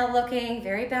Chanel looking,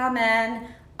 very Balmain.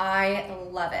 I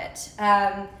love it.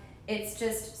 It's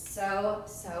just so,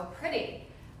 so pretty.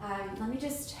 Let me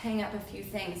just hang up a few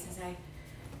things as I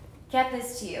get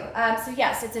this to you. So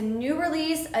yes, it's a new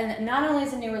release, and not only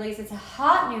is it a new release, it's a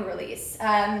hot new release.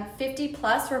 50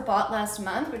 plus were bought last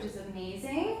month, which is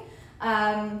amazing.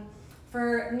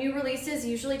 For new releases,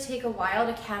 usually take a while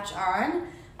to catch on,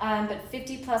 but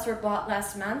 50 plus were bought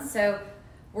last month, so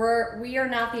we are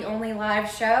not the only live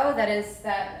show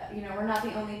we're not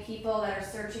the only people that are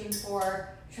searching for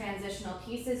transitional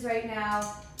pieces right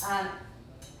now.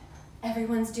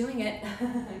 Everyone's doing it.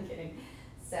 I'm kidding.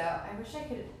 So I wish I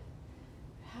could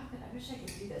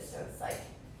do this so it's like,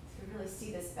 you can really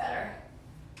see this better.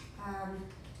 Let me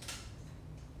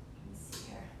see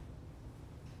here.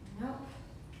 Nope.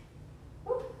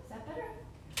 Ooh, is that better?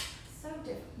 So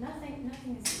different. Nothing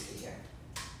is easy here.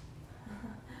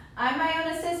 I'm my own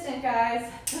assistant,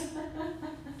 guys.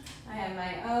 I am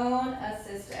my own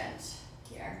assistant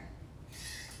here.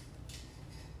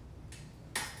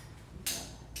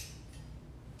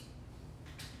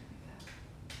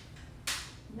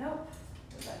 Nope.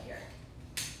 What about here?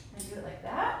 I do it like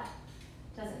that.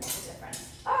 Doesn't make a difference.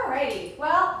 Alrighty.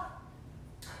 Well,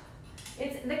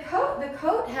 it's the coat. The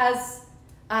coat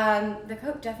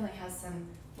definitely has some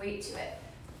weight to it.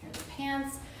 Here are the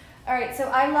pants. All right. So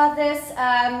I love this.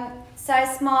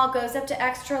 Size small goes up to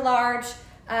extra large.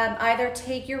 Either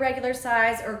take your regular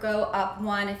size or go up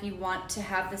 1 if you want to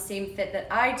have the same fit that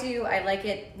I do. I like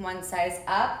it 1 size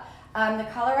up. The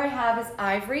color I have is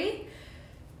Ivory,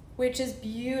 which is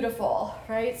beautiful,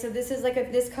 right? So this is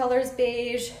this color is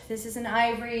beige, this is an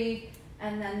ivory,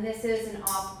 and then this is an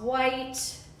off-white.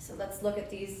 So let's look at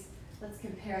these, let's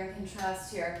compare and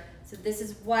contrast here. So this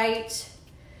is white,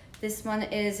 this one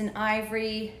is an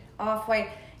ivory, off-white.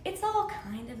 It's all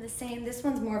kind of the same. This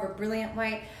one's more of a brilliant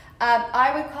white.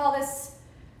 I would call this,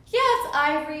 yeah, it's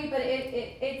ivory, but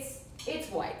it's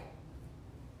white.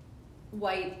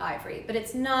 White ivory, but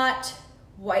it's not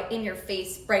white in your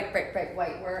face, bright, bright, bright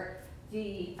white, where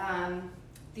the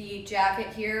jacket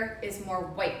here is more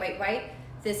white, white, white.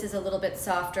 This is a little bit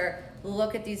softer.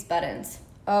 Look at these buttons.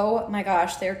 Oh my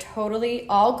gosh, they're totally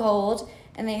all gold,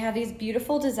 and they have these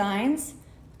beautiful designs.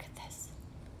 Look at this.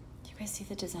 Do you guys see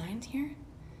the designs here?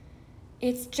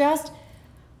 It's just,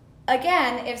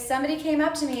 again, if somebody came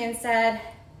up to me and said,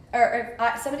 or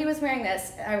if somebody was wearing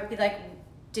this, I would be like,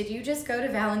 did you just go to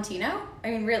Valentino?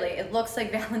 I mean, really, it looks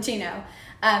like Valentino.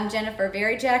 Jennifer,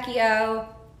 very Jackie O.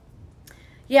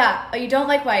 Yeah, oh, you don't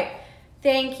like white.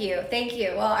 Thank you, thank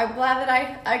you. Well, I'm glad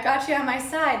that I got you on my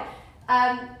side.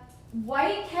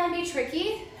 White can be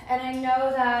tricky, and I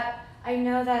know that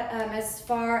as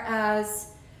far as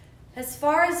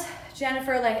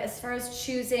Jennifer, as far as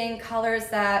choosing colors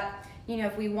that,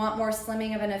 if we want more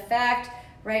slimming of an effect,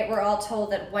 right? We're all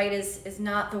told that white is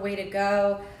not the way to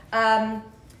go.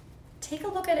 Take a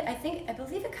look at it. I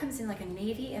believe it comes in like a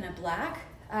navy and a black.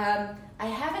 I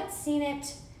haven't seen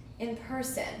it in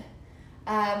person,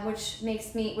 which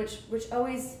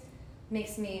always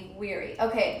makes me weary.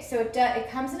 Okay, so it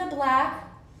comes in a black,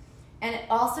 and it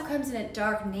also comes in a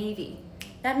dark navy.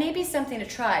 That may be something to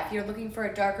try if you're looking for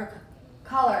a darker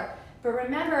color. But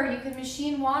remember, you can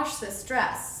machine wash this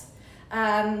dress.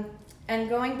 And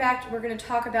going back, we're going to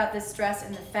talk about this dress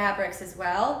and the fabrics as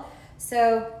well.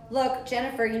 So look,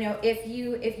 Jennifer, you know, if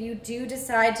you do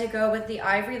decide to go with the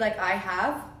ivory like I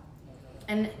have,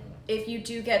 and if you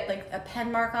do get like a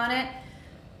pen mark on it,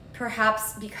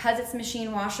 perhaps because it's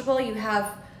machine washable, you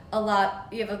have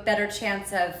a better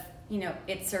chance of, you know,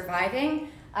 it surviving.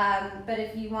 But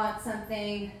if you want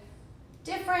something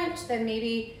different, then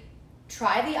maybe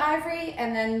try the ivory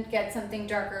and then get something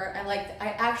darker.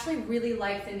 I actually really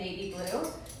like the navy blue.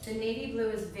 The navy blue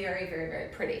is very, very, very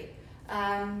pretty.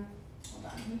 Hold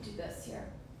on, let me do this here.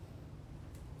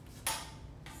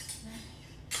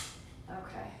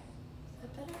 Okay, is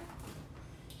that better?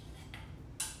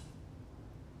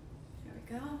 There we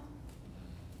go.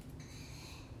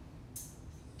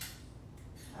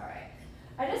 All right.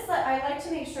 I like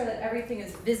to make sure that everything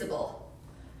is visible,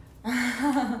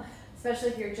 especially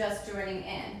if you're just joining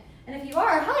in. And if you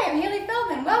are, hi, I'm Hailey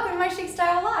Feldman. Welcome to My Chic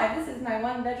Style Live. This is my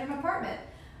 1-bedroom apartment.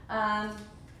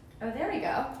 Oh, there we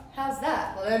go. How's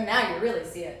that? Well, then now you really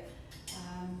see it.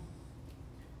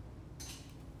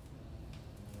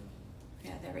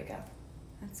 Yeah, there we go.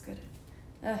 That's good.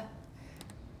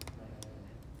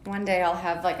 One day I'll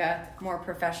have like a more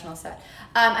professional set.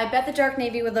 I bet the dark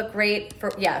navy would look great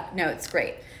for, yeah, no, it's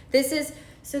great.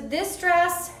 So this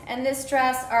dress and this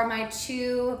dress are my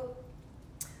two,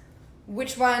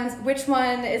 which one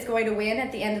is going to win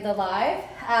at the end of the live.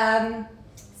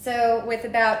 So with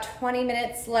about 20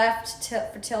 minutes left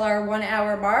till our 1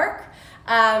 hour mark,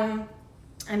 I'm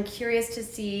curious to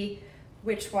see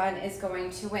which one is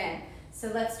going to win. So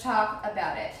let's talk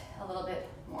about it a little bit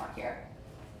more here.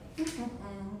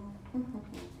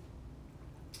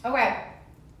 Okay,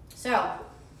 so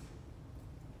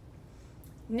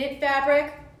knit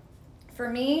fabric, for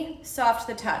me, soft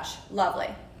to the touch, lovely.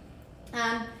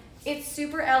 It's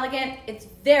super elegant, it's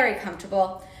very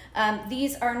comfortable.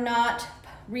 These are not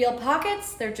real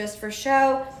pockets, they're just for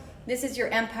show. This is your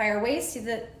empire waist, see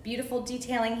the beautiful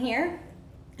detailing here?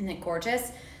 Isn't it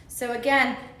gorgeous? So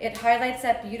again, it highlights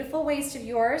that beautiful waist of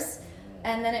yours,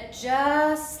 and then it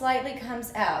just slightly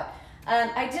comes out.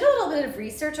 I did a little bit of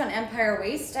research on empire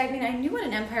waist. I mean, I knew what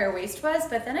an empire waist was,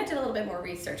 but then I did a little bit more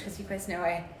research because you guys know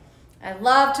I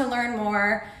love to learn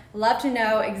more, love to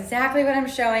know exactly what I'm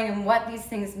showing and what these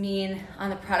things mean on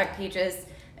the product pages.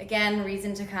 Again,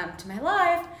 reason to come to my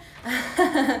live.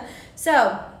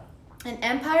 So, an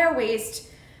empire waist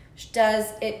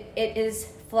it is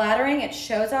flattering. It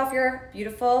shows off your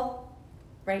beautiful,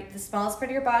 right, the smallest part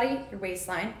of your body, your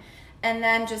waistline. And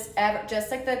then just like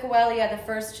the Goelia, the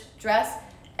first dress,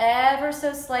 ever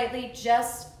so slightly,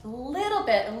 just a little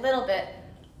bit,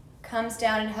 comes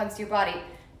down and hugs your body.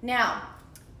 Now,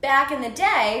 back in the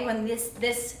day when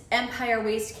this empire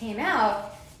waist came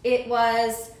out, it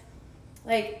was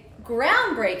like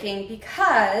groundbreaking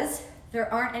because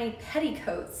there aren't any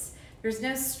petticoats. There's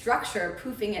no structure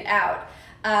poofing it out.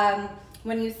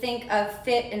 When you think of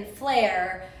fit and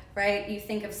flare, right, you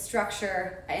think of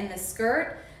structure in the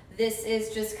skirt. This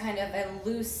is just kind of a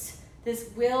loose, this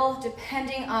will,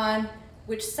 depending on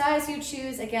which size you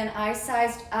choose. Again, I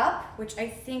sized up, which I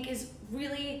think is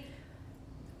really,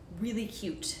 really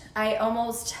cute. I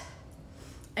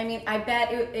bet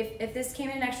if this came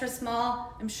in an extra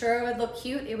small, I'm sure it would look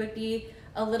cute. It would be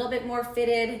a little bit more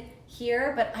fitted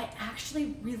here, but I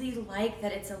actually really like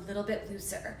that it's a little bit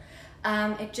looser.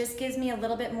 It just gives me a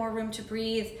little bit more room to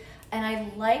breathe, and I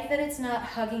like that it's not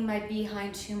hugging my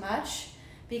behind too much,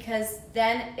 because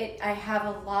then I have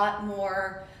a lot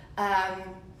more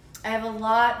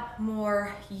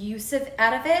use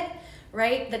out of it,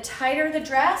 right? The tighter the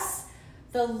dress,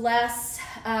 the less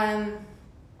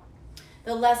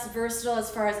versatile as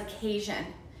far as occasion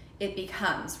it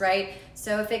becomes, right?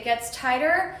 So if it gets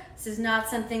tighter, this is not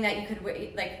something that you could wear,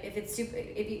 like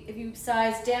if you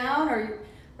size down, or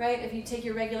right, if you take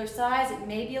your regular size, it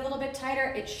may be a little bit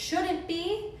tighter. It shouldn't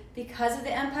be because of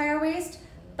the empire waist,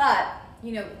 but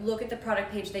you know, look at the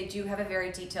product page, they do have a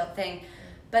very detailed thing.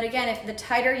 But again, if the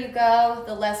tighter you go,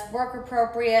 the less work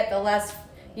appropriate, the less,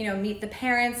 you know, meet the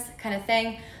parents kind of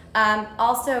thing.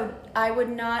 Also, I would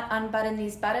not unbutton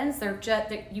these buttons.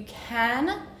 You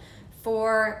can,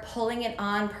 for pulling it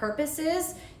on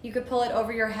purposes, you could pull it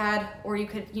over your head, or you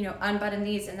could, you know, unbutton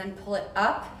these and then pull it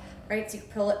up. right? So you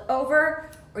could pull it over,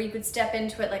 or you could step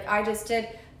into it like I just did.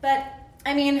 But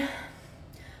I mean,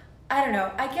 I don't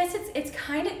know. I guess it's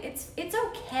kind of, it's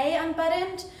okay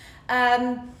unbuttoned.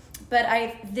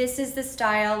 But this is the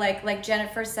style, like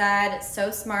Jennifer said,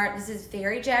 so smart. This is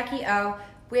very Jackie O,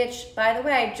 which, by the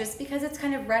way, just because it's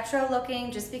kind of retro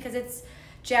looking, just because it's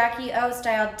Jackie O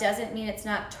style doesn't mean it's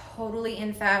not totally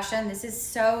in fashion. This is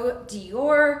so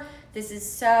Dior. This is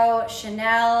so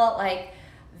Chanel, like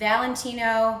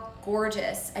Valentino,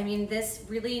 gorgeous. I mean, this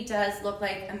really does look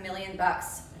like $1 million,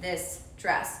 this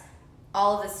dress.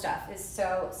 All of this stuff is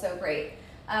so, so great.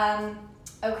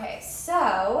 Okay,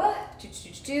 so,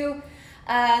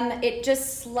 it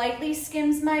just slightly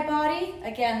skims my body.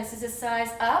 Again, this is a size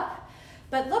up,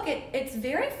 but look, it's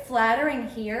very flattering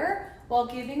here while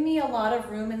giving me a lot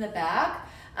of room in the back.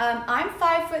 I'm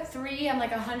 5'3", I'm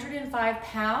like 105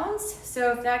 pounds,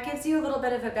 so if that gives you a little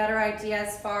bit of a better idea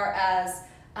as far as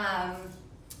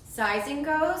sizing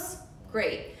goes,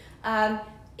 great.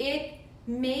 It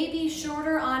may be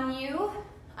shorter on you.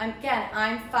 Again,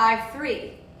 I'm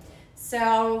 5'3",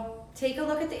 so take a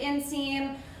look at the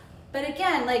inseam. But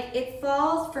again, like it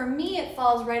falls, for me, it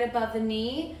falls right above the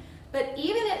knee. But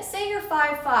even at, say you're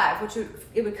 5'5", which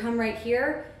it would come right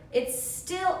here, it's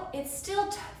still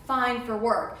fine for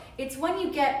work. It's when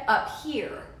you get up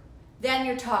here, then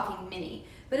you're talking mini.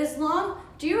 But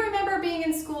do you remember being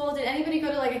in school? Did anybody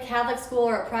go to like a Catholic school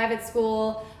or a private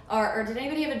school? Or did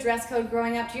anybody have a dress code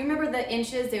growing up? Do you remember the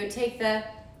inches? They would take the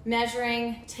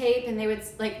measuring tape and they would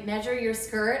like measure your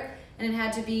skirt, and it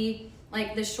had to be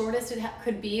like the shortest it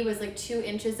could be was like 2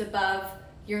 inches above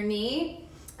your knee.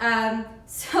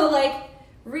 So like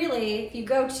really, if you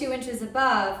go 2 inches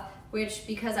above, which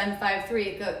because I'm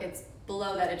 5'3", it's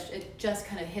below that, it just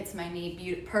kind of hits my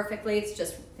knee perfectly.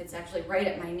 It's actually right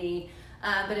at my knee.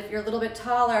 But if you're a little bit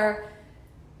taller,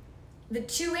 the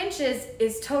 2 inches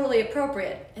is totally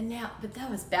appropriate. And now, but that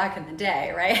was back in the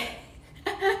day, right?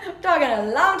 I'm talking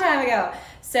a long time ago.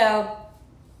 So,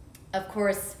 of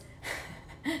course,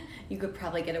 you could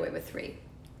probably get away with 3,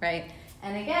 right?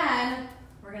 And again,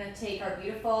 we're gonna take our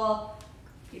beautiful,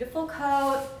 beautiful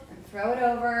coat and throw it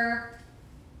over,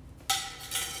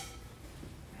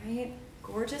 right?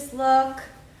 Gorgeous look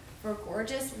for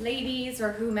gorgeous ladies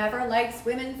or whomever likes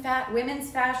women's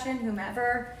fashion,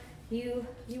 whomever you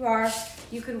are.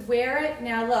 You could wear it.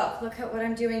 Now look at what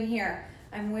I'm doing here.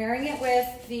 I'm wearing it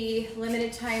with the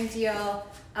limited time deal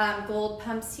gold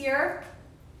pumps here,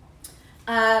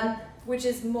 which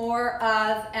is more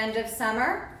of end of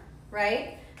summer,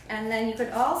 right? And then you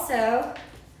could also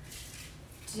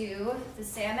do the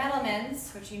Sam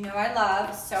Edelman's, which you know I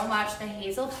love so much, the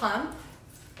hazel pump.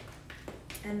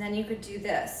 And then you could do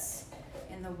this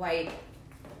in the white,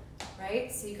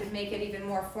 right? So you could make it even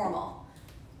more formal,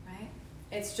 right?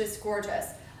 It's just gorgeous.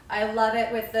 I love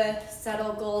it with the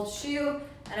subtle gold shoe,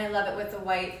 and I love it with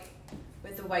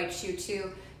the white shoe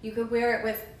too. You could wear it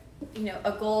with, you know,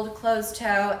 a gold closed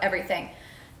toe, everything.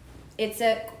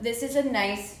 This is a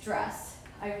nice dress.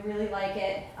 I really like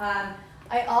it.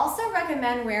 I also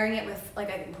recommend wearing it with like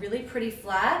a really pretty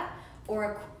flat,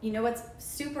 or you know what's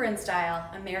super in style?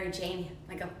 A Mary Jane,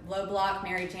 like a low block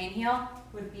Mary Jane heel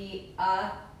would be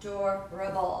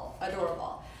adorable,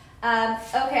 adorable.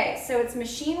 Okay, so it's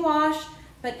machine wash,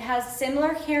 but has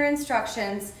similar care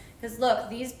instructions, because look,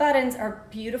 these buttons are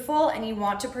beautiful and you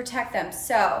want to protect them.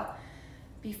 So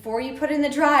before you put in the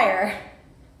dryer,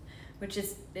 which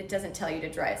is, it doesn't tell you to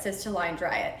dry, it says to line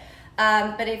dry it.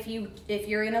 But if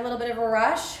you're in a little bit of a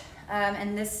rush,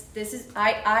 and this is,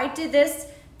 I did this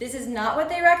is not what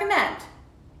they recommend,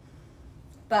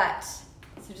 but,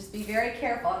 so just be very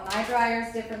careful. My dryer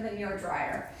is different than your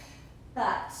dryer.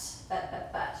 But,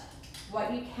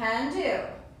 what you can do,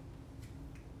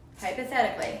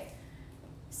 hypothetically,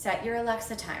 set your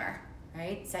Alexa timer,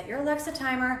 right? Set your Alexa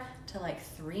timer to like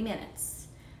 3 minutes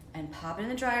and pop it in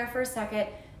the dryer for a second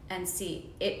and see.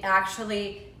 It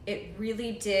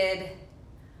really did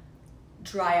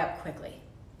dry up quickly.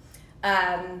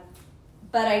 But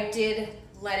I did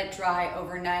let it dry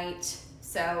overnight.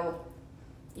 So,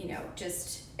 you know,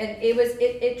 and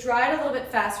it dried a little bit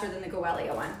faster than the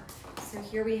Goelia one. So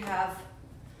here we have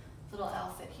a little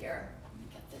outfit here. Let me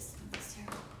get this here.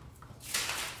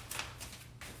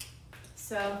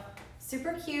 So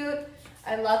super cute.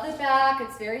 I love the back.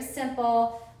 It's very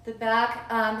simple. The back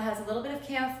has a little bit of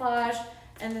camouflage,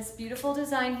 and this beautiful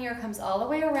design here comes all the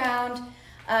way around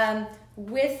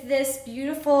with this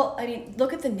beautiful, I mean,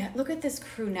 look at the neck, look at this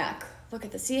crew neck. Look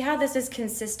at this, see how this is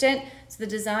consistent? So the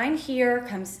design here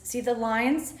comes, see the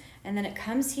lines, and then it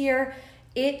comes here.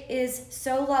 It is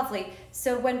so lovely.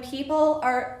 So when people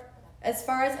are, as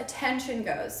far as attention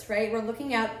goes, right, we're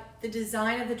looking out the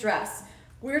design of the dress.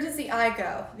 Where does the eye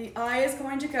go? The eye is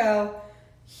going to go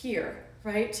here,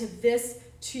 right?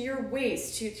 To your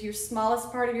waist, to your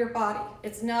smallest part of your body.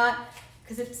 It's not,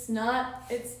 because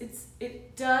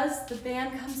the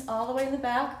band comes all the way in the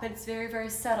back, but it's very, very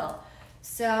subtle.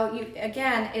 So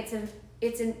again, it's an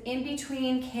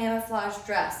in-between camouflage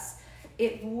dress.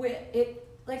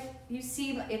 Like you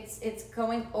see, it's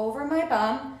going over my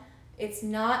bum. It's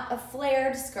not a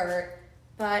flared skirt,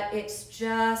 but it's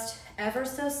just ever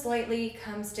so slightly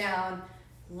comes down.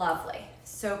 Lovely,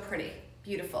 so pretty,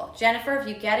 beautiful. Jennifer, if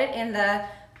you get it in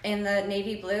the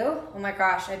navy blue, oh my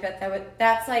gosh, I bet that would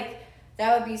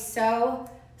be so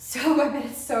I bet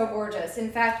it's so gorgeous.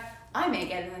 In fact, I may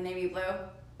get it in the navy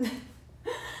blue.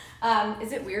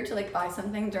 Is it weird to like buy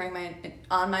something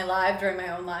on my live during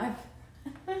my own live?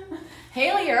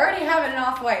 Hailey, you already have it in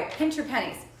off-white. Pinch your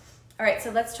pennies. All right, so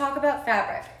let's talk about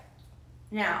fabric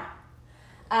now.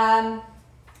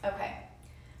 Okay,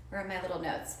 where are my little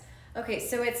notes? Okay,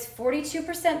 so it's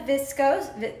 42% viscose,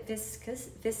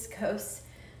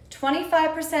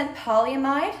 25%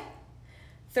 polyamide,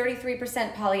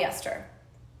 33% polyester.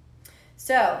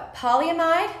 So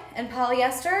polyamide and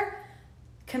polyester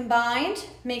combined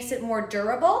makes it more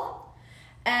durable,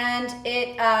 and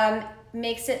it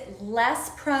makes it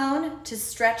less prone to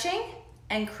stretching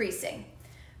and creasing,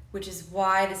 which is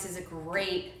why this is a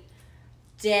great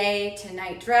day to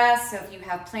night dress. So if you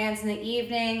have plans in the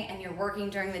evening and you're working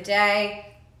during the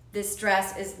day, this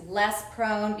dress is less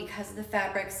prone because of the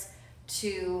fabrics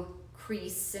to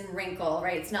crease and wrinkle,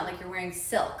 right? It's not like you're wearing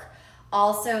silk.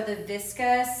 Also, the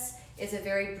viscose is a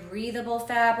very breathable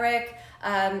fabric.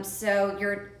 Because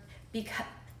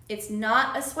it's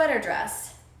not a sweater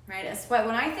dress, right?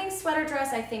 When I think sweater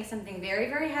dress, I think something very,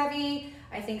 very heavy.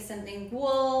 I think something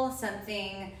wool,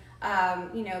 something,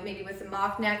 maybe with a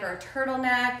mock neck or a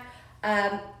turtleneck.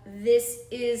 This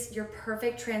is your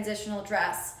perfect transitional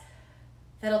dress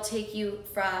that'll take you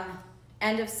from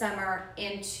end of summer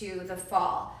into the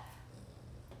fall.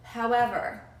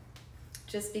 However,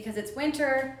 just because it's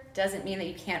winter doesn't mean that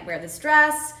you can't wear this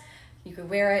dress. You could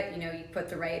wear it, you put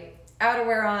the right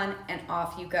outerwear on and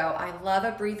off you go. I love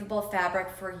a breathable fabric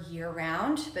for year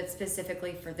round, but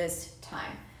specifically for this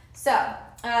time. So,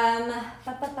 all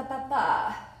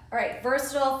right,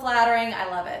 versatile, flattering, I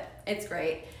love it. It's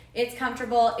great. It's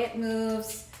comfortable, it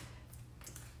moves.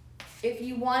 If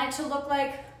you want it to look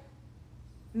like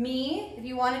me, if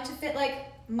you want it to fit like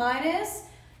mine is,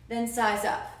 then size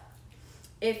up.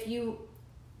 If you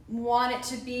want it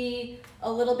to be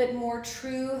a little bit more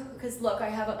true, because look, I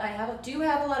do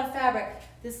have a lot of fabric.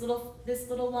 This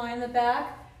little line in the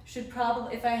back should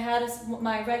probably, if I had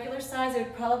my regular size, it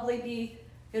would probably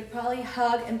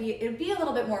hug and it would be a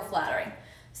little bit more flattering.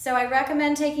 So I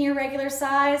recommend taking your regular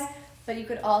size, but you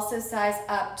could also size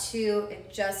up too.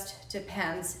 It just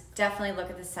depends. Definitely look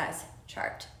at the size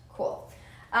chart. Cool.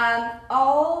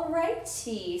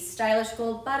 Alrighty, stylish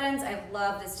gold buttons. I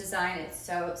love this design. It's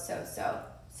so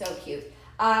cute.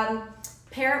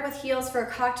 Pair it with heels for a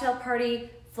cocktail party,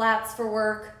 flats for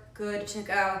work, good to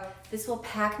go. This will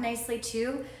pack nicely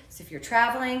too. So if you're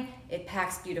traveling, it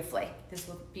packs beautifully. This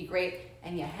will be great,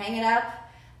 and you hang it up,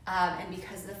 and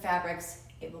because of the fabrics,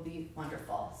 it will be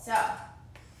wonderful. So,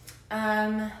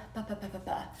 and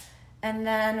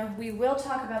then we will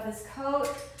talk about this coat.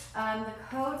 The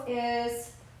coat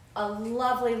is a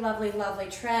lovely, lovely, lovely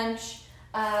trench.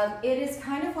 It is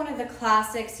kind of one of the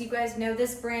classics. You guys know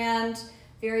this brand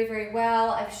very, very well.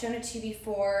 I've shown it to you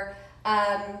before.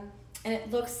 And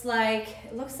it looks like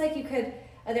you could,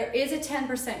 there is a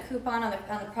 10% coupon on the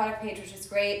product page, which is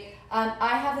great.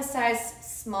 I have the size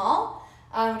small,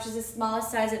 which is the smallest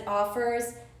size it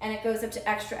offers, and it goes up to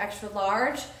extra, extra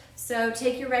large. So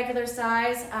take your regular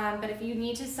size, but if you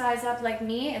need to size up like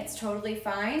me, it's totally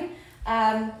fine.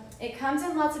 It comes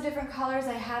in lots of different colors.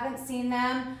 I haven't seen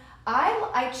them.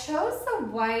 I chose the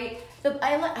white.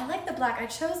 I like the black. I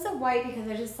chose the white because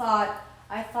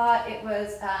I thought it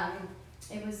was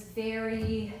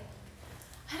very,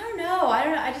 I don't know.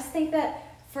 I just think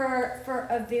that for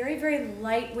a very, very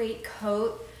lightweight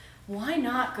coat, why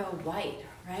not go white,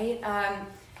 right?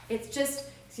 It's just,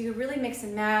 so you really mix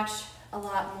and match a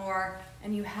lot more,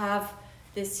 and you have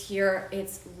this here.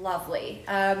 It's lovely.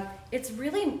 It's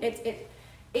really,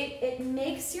 it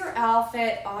makes your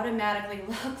outfit automatically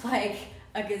look like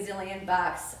a gazillion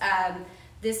bucks.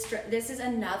 This is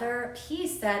another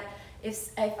piece that if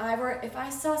I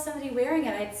saw somebody wearing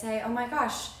it, I'd say, oh my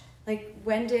gosh, like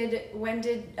when did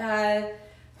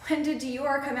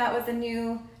Dior come out with a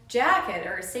new jacket,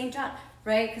 or St. John,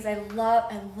 right? Because I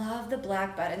love the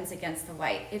black buttons against the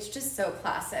white. It's just so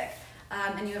classic.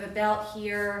 And you have a belt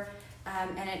here,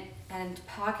 and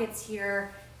pockets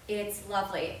here. It's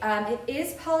lovely. It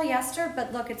is polyester,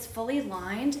 but look, it's fully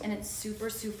lined and it's super,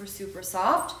 super, super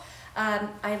soft.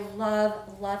 I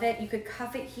love it. You could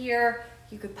cuff it here,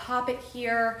 you could pop it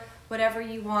here, whatever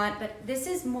you want, but this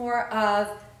is more of,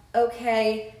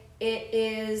 okay,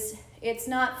 it's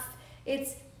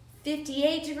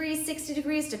 58 degrees, 60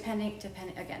 degrees, depending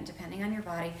on your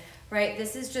body, right?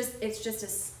 It's just a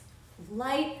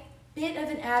slight bit of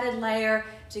an added layer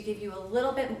to give you a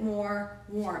little bit more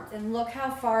warmth. And look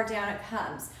how far down it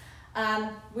comes,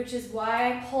 which is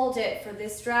why I pulled it for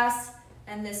this dress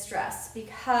and this dress,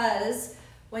 because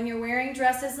when you're wearing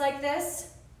dresses like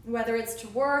this, whether it's to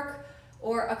work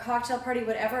or a cocktail party,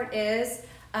 whatever it is,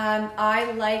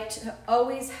 I like to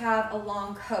always have a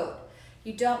long coat.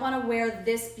 You don't want to wear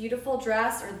this beautiful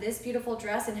dress or this beautiful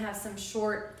dress and have some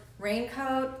short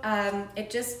raincoat. It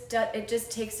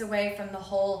just takes away from the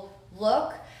whole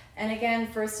look. And again,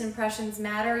 first impressions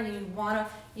matter.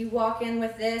 You walk in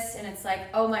with this and it's like,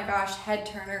 oh my gosh, head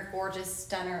turner, gorgeous,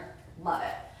 stunner, love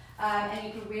it. And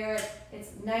you can wear it,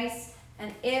 it's nice.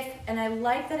 And I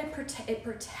like that it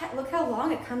protect, look how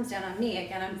long it comes down on me.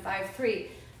 Again, I'm 5'3",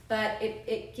 but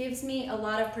it gives me a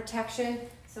lot of protection.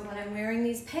 So when I'm wearing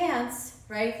these pants,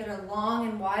 right, that are long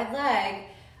and wide leg,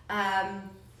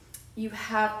 you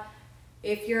have,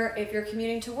 if you're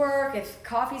commuting to work, if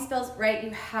coffee spills, right, you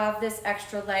have this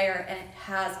extra layer and it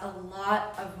has a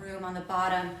lot of room on the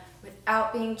bottom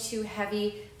without being too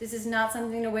heavy. This is not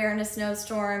something to wear in a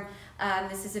snowstorm.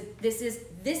 This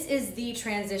is the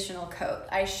transitional coat.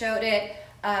 I showed it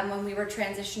when we were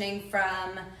transitioning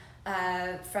from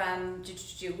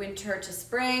winter to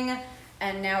spring,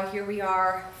 and now here we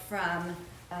are from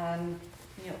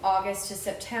August to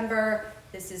September.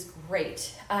 This is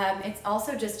great. It's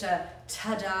also just a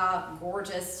ta-da,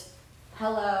 gorgeous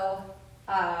hello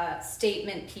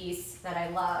statement piece that I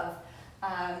love,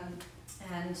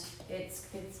 and it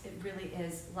really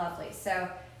is lovely. So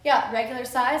yeah, regular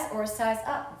size or size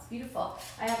up. It's beautiful.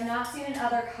 I have not seen in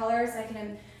other colors. I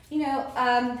can,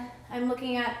 I'm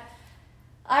looking at,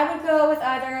 I would go with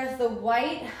either the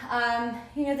white,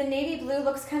 the navy blue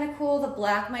looks kind of cool. The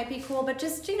black might be cool, but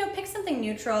just, pick something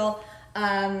neutral.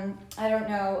 I don't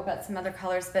know about some other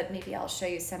colors, but maybe I'll show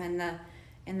you some in the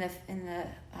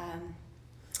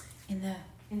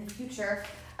future.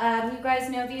 You guys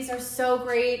know these are so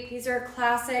great. These are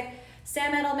classic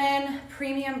Sam Edelman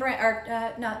premium brand,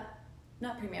 or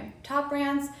not premium, top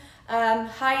brands,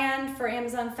 high end for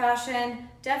Amazon fashion.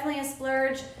 Definitely a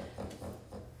splurge.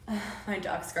 My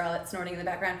dog Scarlett snorting in the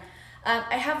background.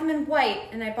 I have them in white,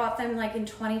 and I bought them like in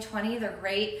 2020. They're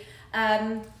great.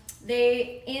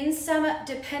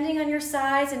 Depending on your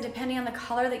size and depending on the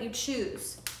color that you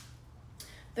choose,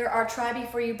 there are try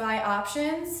before you buy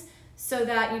options so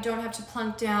that you don't have to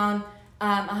plunk down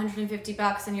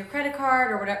 $150 in your credit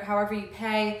card or whatever, however you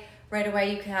pay right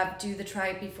away. You can do the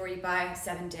try before you buy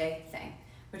 7-day thing,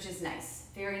 which is nice.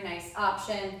 Very nice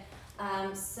option.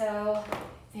 So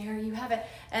there you have it.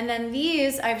 And then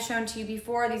these I've shown to you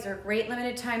before. These are a great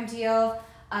limited time deal.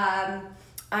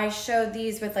 I showed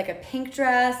these with like a pink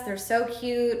dress. They're so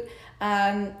cute.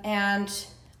 And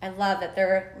I love that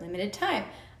they're limited time.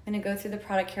 I'm gonna go through the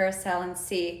product carousel and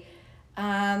see.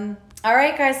 All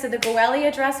right, guys, so the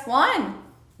Goelia dress won.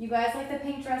 You guys like the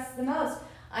pink dress the most.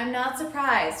 I'm not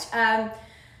surprised. And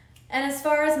as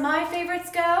far as my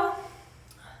favorites go,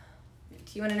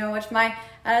 do you wanna know which out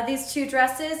of these two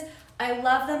dresses? I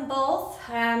love them both.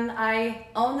 I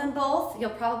own them both.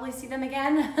 You'll probably see them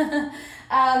again.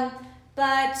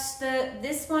 But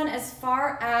this one, as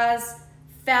far as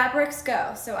fabrics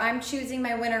go, so I'm choosing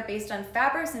my winner based on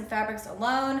fabrics and fabrics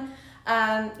alone.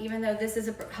 Even though this is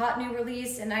a hot new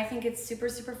release and I think it's super,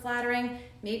 super flattering,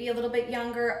 maybe a little bit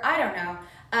younger, I don't know.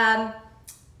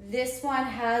 This one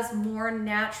has more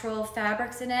natural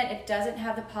fabrics in it. It doesn't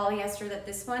have the polyester that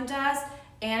this one does,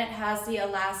 and it has the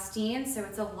elastane, so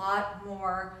it's a lot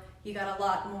more, you got a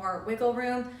lot more wiggle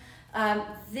room.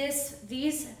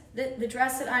 The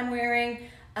dress that I'm wearing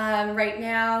right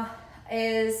now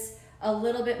is a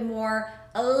little bit more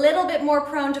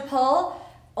prone to pull,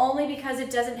 only because it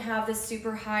doesn't have this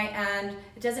super high end.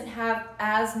 It doesn't have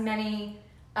as many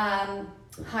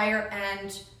higher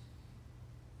end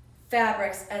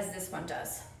fabrics as this one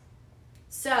does.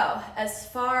 So as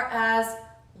far as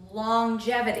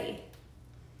longevity,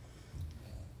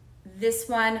 this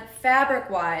one fabric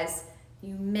wise,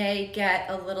 you may get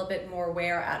a little bit more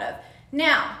wear out of.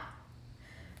 Now,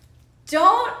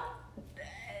 don't,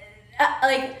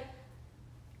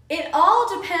 it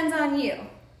all depends on you,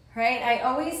 right? I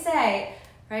always say,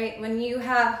 right? When you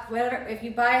have, whatever, if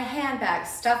you buy a handbag,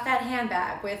 stuff that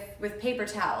handbag with paper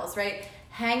towels, right?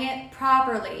 Hang it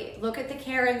properly. Look at the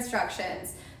care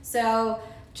instructions. So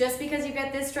just because you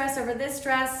get this dress over this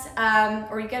dress,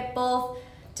 or you get both,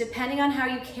 depending on how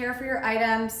you care for your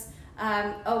items,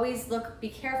 always be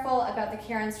careful about the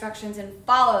care instructions and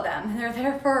follow them. They're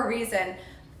there for a reason.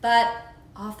 But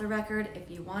off the record, if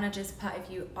you want to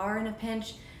if you are in a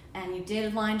pinch and you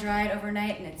did line dry it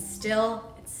overnight and it's still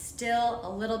a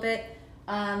little bit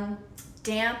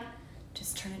damp,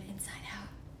 just turn it inside out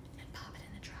and pop it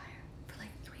in the dryer for like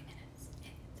 3 minutes.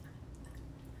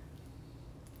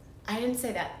 I didn't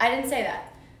say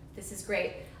that. This is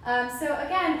great. So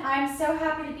again, I'm so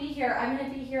happy to be here. I'm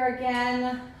going to be here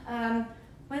again.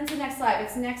 When's the next live?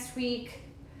 It's next week.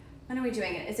 When are we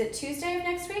doing it? Is it Tuesday of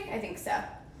next week? I think so.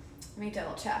 Let me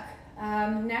double check.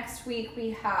 Next week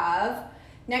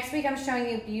I'm showing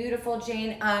you beautiful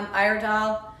Jane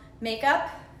Iredale makeup.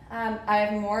 I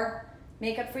have more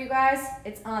makeup for you guys.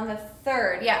 It's on the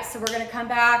 3rd. Yeah, so we're going to come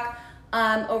back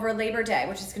over Labor Day,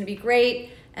 which is going to be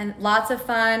great and lots of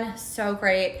fun. So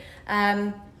great.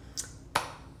 I'm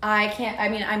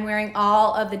wearing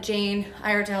all of the Jane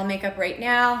Iredale makeup right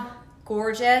now.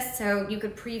 Gorgeous. So you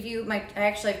could preview I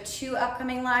actually have 2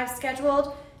 upcoming lives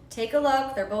scheduled. Take a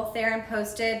look. They're both there and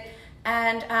posted.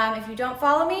 And if you don't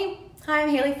follow me, hi, I'm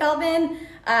Hailey Feldman.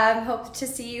 Hope to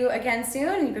see you again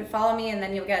soon. You can follow me and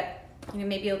then you'll get,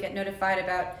 maybe you'll get notified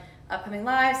about upcoming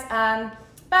lives.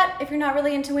 But if you're not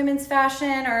really into women's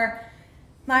fashion or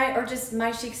just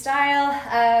My Chic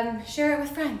Style, share it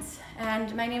with friends.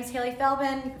 And my name is Hailey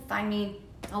Feldman. You can find me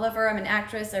all over. I'm an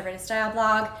actress. I write a style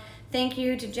blog. Thank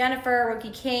you to Jennifer,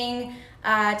 Rookie King,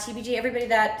 TBG, everybody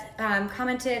that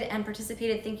commented and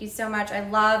participated. Thank you so much. I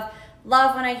love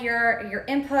when I hear your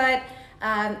input.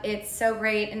 It's so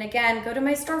great. And again, go to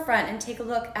my storefront and take a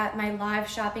look at my live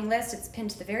shopping list. It's pinned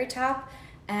to the very top.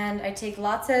 And I take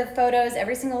lots of photos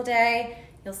every single day.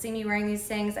 You'll see me wearing these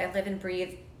things. I live and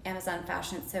breathe Amazon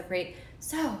fashion. It's so great.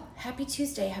 So happy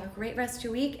Tuesday. Have a great rest of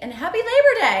your week and happy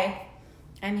Labor Day.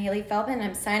 I'm Hailey Feldman.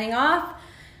 I'm signing off.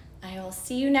 I will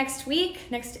see you next week.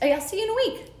 I'll see you in a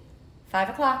week. 5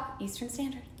 o'clock Eastern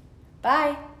Standard.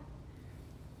 Bye.